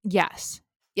Fun. yes.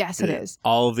 Yes, it is.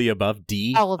 All of the above.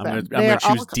 D? All of them. I'm going to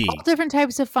choose D. All different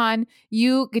types of fun.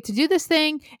 You get to do this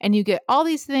thing and you get all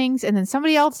these things, and then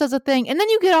somebody else does a thing, and then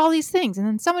you get all these things, and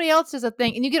then somebody else does a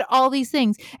thing, and you get all these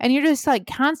things. And you're just like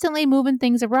constantly moving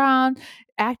things around,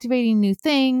 activating new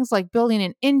things, like building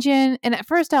an engine. And at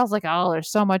first I was like, oh,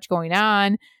 there's so much going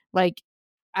on. Like,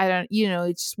 I don't,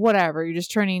 it's just whatever. You're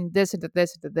just turning this into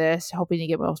this, hoping to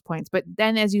get most points. But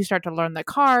then as you start to learn the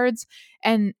cards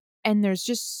and there's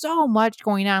just so much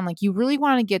going on, like you really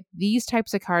want to get these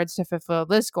types of cards to fulfill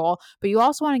this goal, but you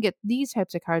also want to get these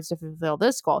types of cards to fulfill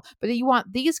this goal, but you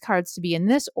want these cards to be in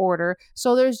this order.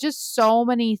 So there's just so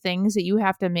many things that you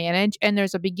have to manage. And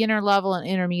there's a beginner level, an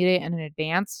intermediate, and an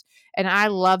advanced. And I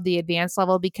love the advanced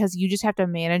level because you just have to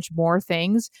manage more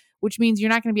things, which means you're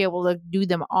not going to be able to do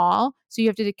them all. So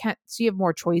you have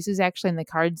more choices actually in the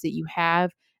cards that you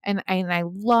have. And I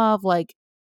love, like,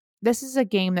 this is a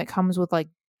game that comes with like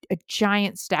a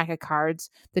giant stack of cards.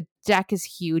 The deck is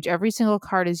huge. Every single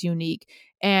card is unique.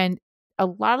 And a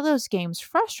lot of those games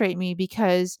frustrate me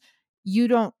because you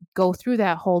don't go through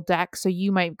that whole deck. So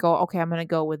you might go, okay, I'm going to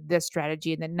go with this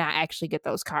strategy and then not actually get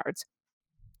those cards.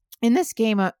 In this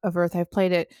game of Earth, I've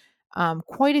played it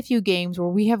quite a few games where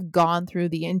we have gone through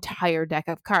the entire deck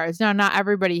of cards. Now, not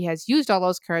everybody has used all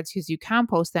those cards because you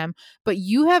compost them, but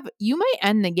you might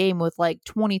end the game with like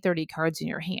 20, 30 cards in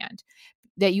your hand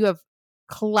that you have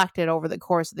collected over the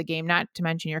course of the game, not to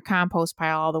mention your compost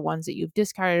pile, all the ones that you've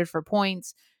discarded for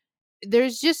points.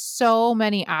 There's just so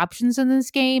many options in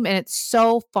this game, and it's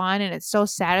so fun and it's so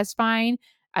satisfying.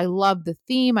 I love the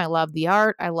theme. I love the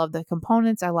art. I love the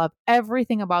components. I love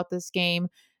everything about this game.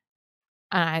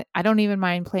 I don't even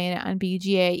mind playing it on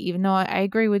BGA, even though I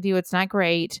agree with you, it's not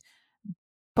great.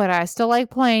 But I still like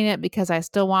playing it because I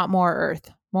still want more Earth.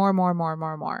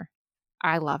 More.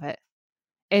 I love it.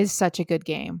 It's such a good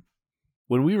game.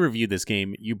 When we reviewed this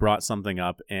game, you brought something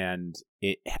up, and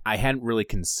I hadn't really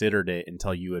considered it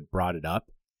until you had brought it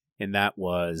up, and that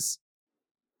was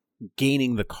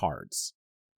gaining the cards.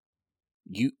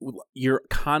 You're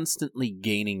constantly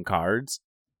gaining cards,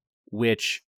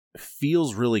 which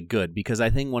feels really good, because I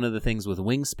think one of the things with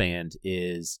Wingspan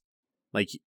is, like,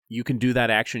 you can do that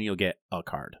action, you'll get a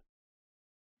card.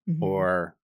 Mm-hmm.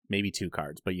 Or maybe 2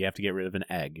 cards, but you have to get rid of an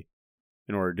egg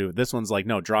in order to do it. This one's like,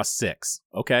 no, draw 6.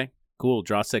 Okay, cool,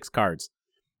 draw 6 cards.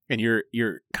 And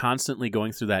you're constantly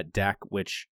going through that deck,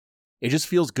 which it just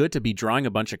feels good to be drawing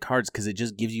a bunch of cards because it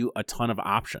just gives you a ton of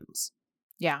options.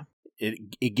 Yeah.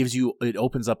 It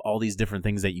opens up all these different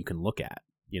things that you can look at,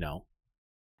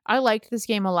 I liked this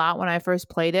game a lot when I first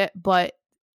played it, but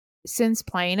since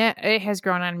playing it, it has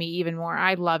grown on me even more.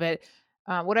 I love it.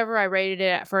 Whatever I rated it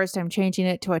at first, I'm changing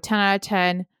it to a 10 out of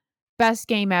 10. Best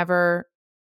game ever.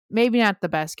 Maybe not the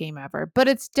best game ever, but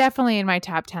it's definitely in my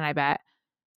top 10, I bet.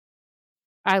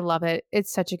 I love it.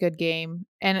 It's such a good game.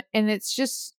 And it's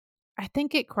just, I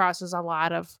think it crosses a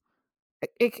lot of,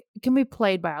 it can be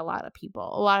played by a lot of people,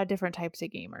 a lot of different types of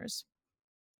gamers.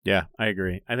 Yeah, I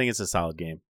agree. I think it's a solid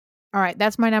game. All right,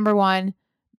 that's my number 1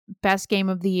 best game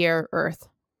of the year, Earth.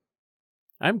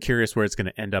 I'm curious where it's going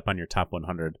to end up on your top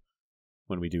 100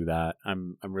 when we do that.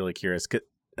 I'm really curious.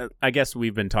 I guess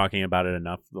we've been talking about it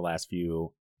enough the last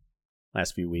few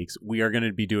weeks. We are going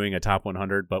to be doing a top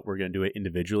 100, but we're going to do it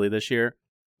individually this year.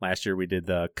 Last year we did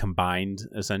the combined,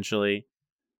 essentially,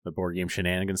 the Board Game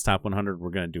Shenanigans top 100. We're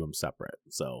going to do them separate.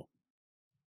 So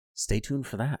stay tuned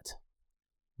for that.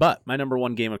 But my number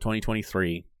one game of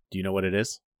 2023, do you know what it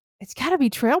is? It's got to be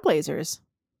Trailblazers.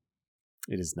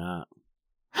 It is not.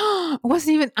 It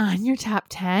wasn't even on your top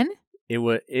 10?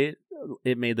 It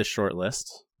made the short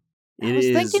list. I was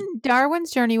thinking Darwin's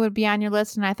Journey would be on your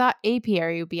list, and I thought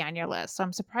Apiary would be on your list. So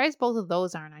I'm surprised both of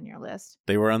those aren't on your list.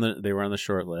 They were on the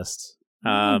short list.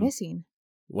 What am I missing?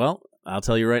 Well, I'll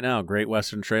tell you right now, Great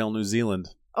Western Trail, New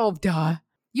Zealand. Oh, duh.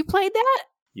 You played that?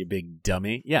 You big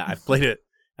dummy. Yeah, I've played it.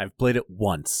 I've played it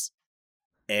once,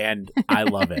 and I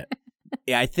love it.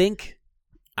 Yeah, I think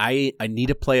I need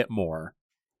to play it more,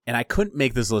 and I couldn't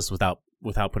make this list without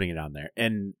putting it on there.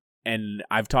 And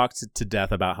I've talked to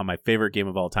death about how my favorite game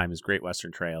of all time is Great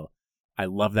Western Trail. I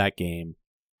love that game.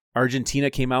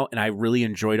 Argentina came out, and I really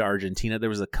enjoyed Argentina.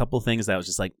 There was a couple things that I was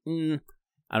just like,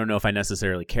 I don't know if I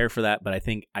necessarily care for that, but I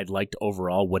think I liked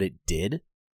overall what it did.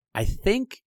 I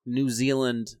think New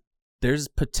Zealand, there's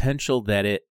potential that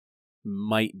it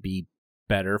might be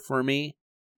better for me,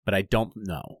 but I don't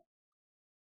know.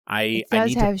 It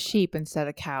does have sheep instead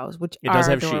of cows, which are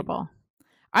adorable.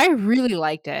 I really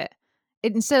liked it.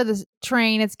 Instead of the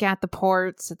train, it's got the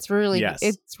ports. It's really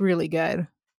good.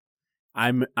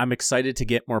 I'm excited to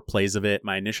get more plays of it.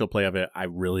 My initial play of it I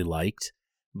really liked,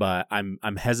 but I'm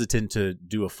hesitant to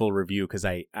do a full review because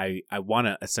I want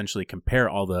to essentially compare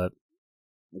all the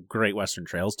Great Western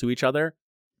Trails to each other.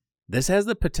 This has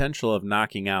the potential of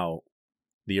knocking out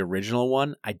the original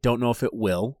one. I don't know if it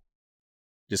will,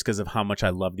 just because of how much I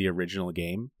love the original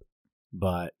game.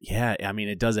 But yeah, I mean,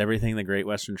 it does everything the Great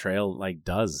Western Trail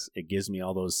does. It gives me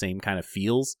all those same kind of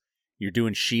feels. You're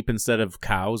doing sheep instead of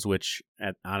cows, which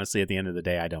honestly, at the end of the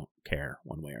day, I don't care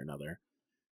one way or another.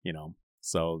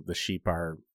 So the sheep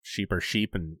are sheep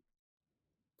and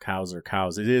cows are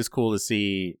cows. It is cool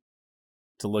to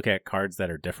look at cards that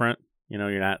are different.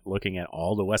 You're not looking at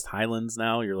all the West Highlands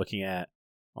now. You're looking at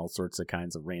all sorts of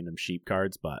kinds of random sheep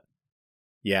cards. But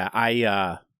yeah,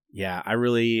 I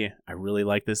really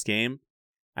like this game.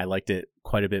 I liked it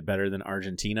quite a bit better than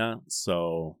Argentina.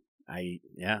 So I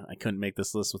couldn't make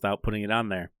this list without putting it on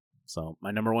there. So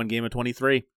my number one game of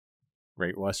 23,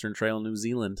 Great Western Trail, New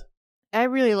Zealand. I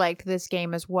really liked this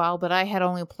game as well, but I had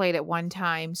only played it one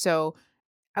time, so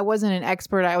I wasn't an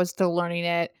expert. I was still learning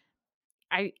it.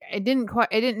 It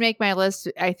didn't make my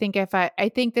list. I think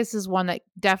this is one that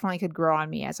definitely could grow on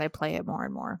me as I play it more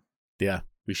and more. Yeah,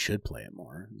 we should play it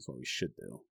more. That's what we should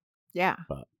do. Yeah.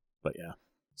 But yeah.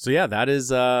 So yeah,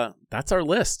 that's our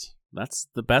list. That's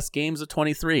the best games of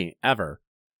 23 ever.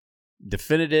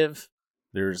 Definitive.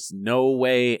 There's no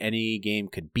way any game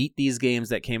could beat these games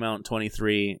that came out in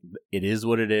 23. It is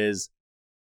what it is.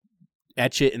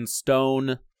 Etch it in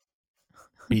stone.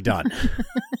 Be done.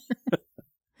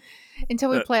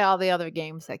 Until we play all the other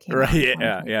games that came out. Right,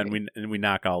 yeah, and we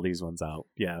knock all these ones out.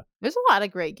 Yeah. There's a lot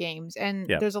of great games, and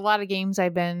there's a lot of games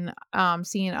I've been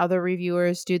seeing other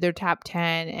reviewers do their top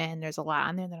 10, and there's a lot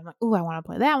on there that I'm like, ooh, I want to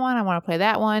play that one. I want to play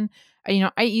that one.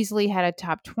 I easily had a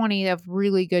top 20 of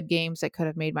really good games that could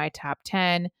have made my top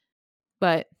 10,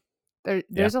 but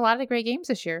there's a lot of great games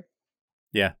this year.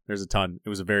 Yeah, there's a ton. It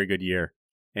was a very good year,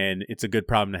 and it's a good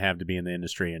problem to have to be in the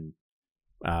industry, and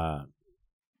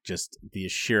just the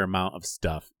sheer amount of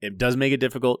stuff. It does make it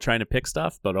difficult trying to pick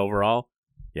stuff, but overall,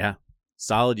 yeah,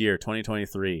 solid year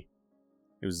 2023.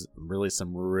 It was really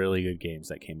some really good games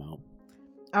that came out.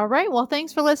 All right. Well,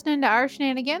 thanks for listening to our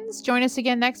shenanigans. Join us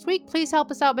again next week. Please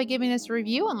help us out by giving us a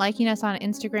review and liking us on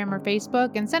Instagram or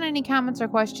Facebook, and send any comments or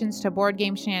questions to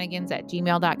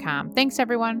boardgameshenanigans@gmail.com. Thanks,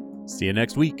 everyone. See you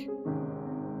next week.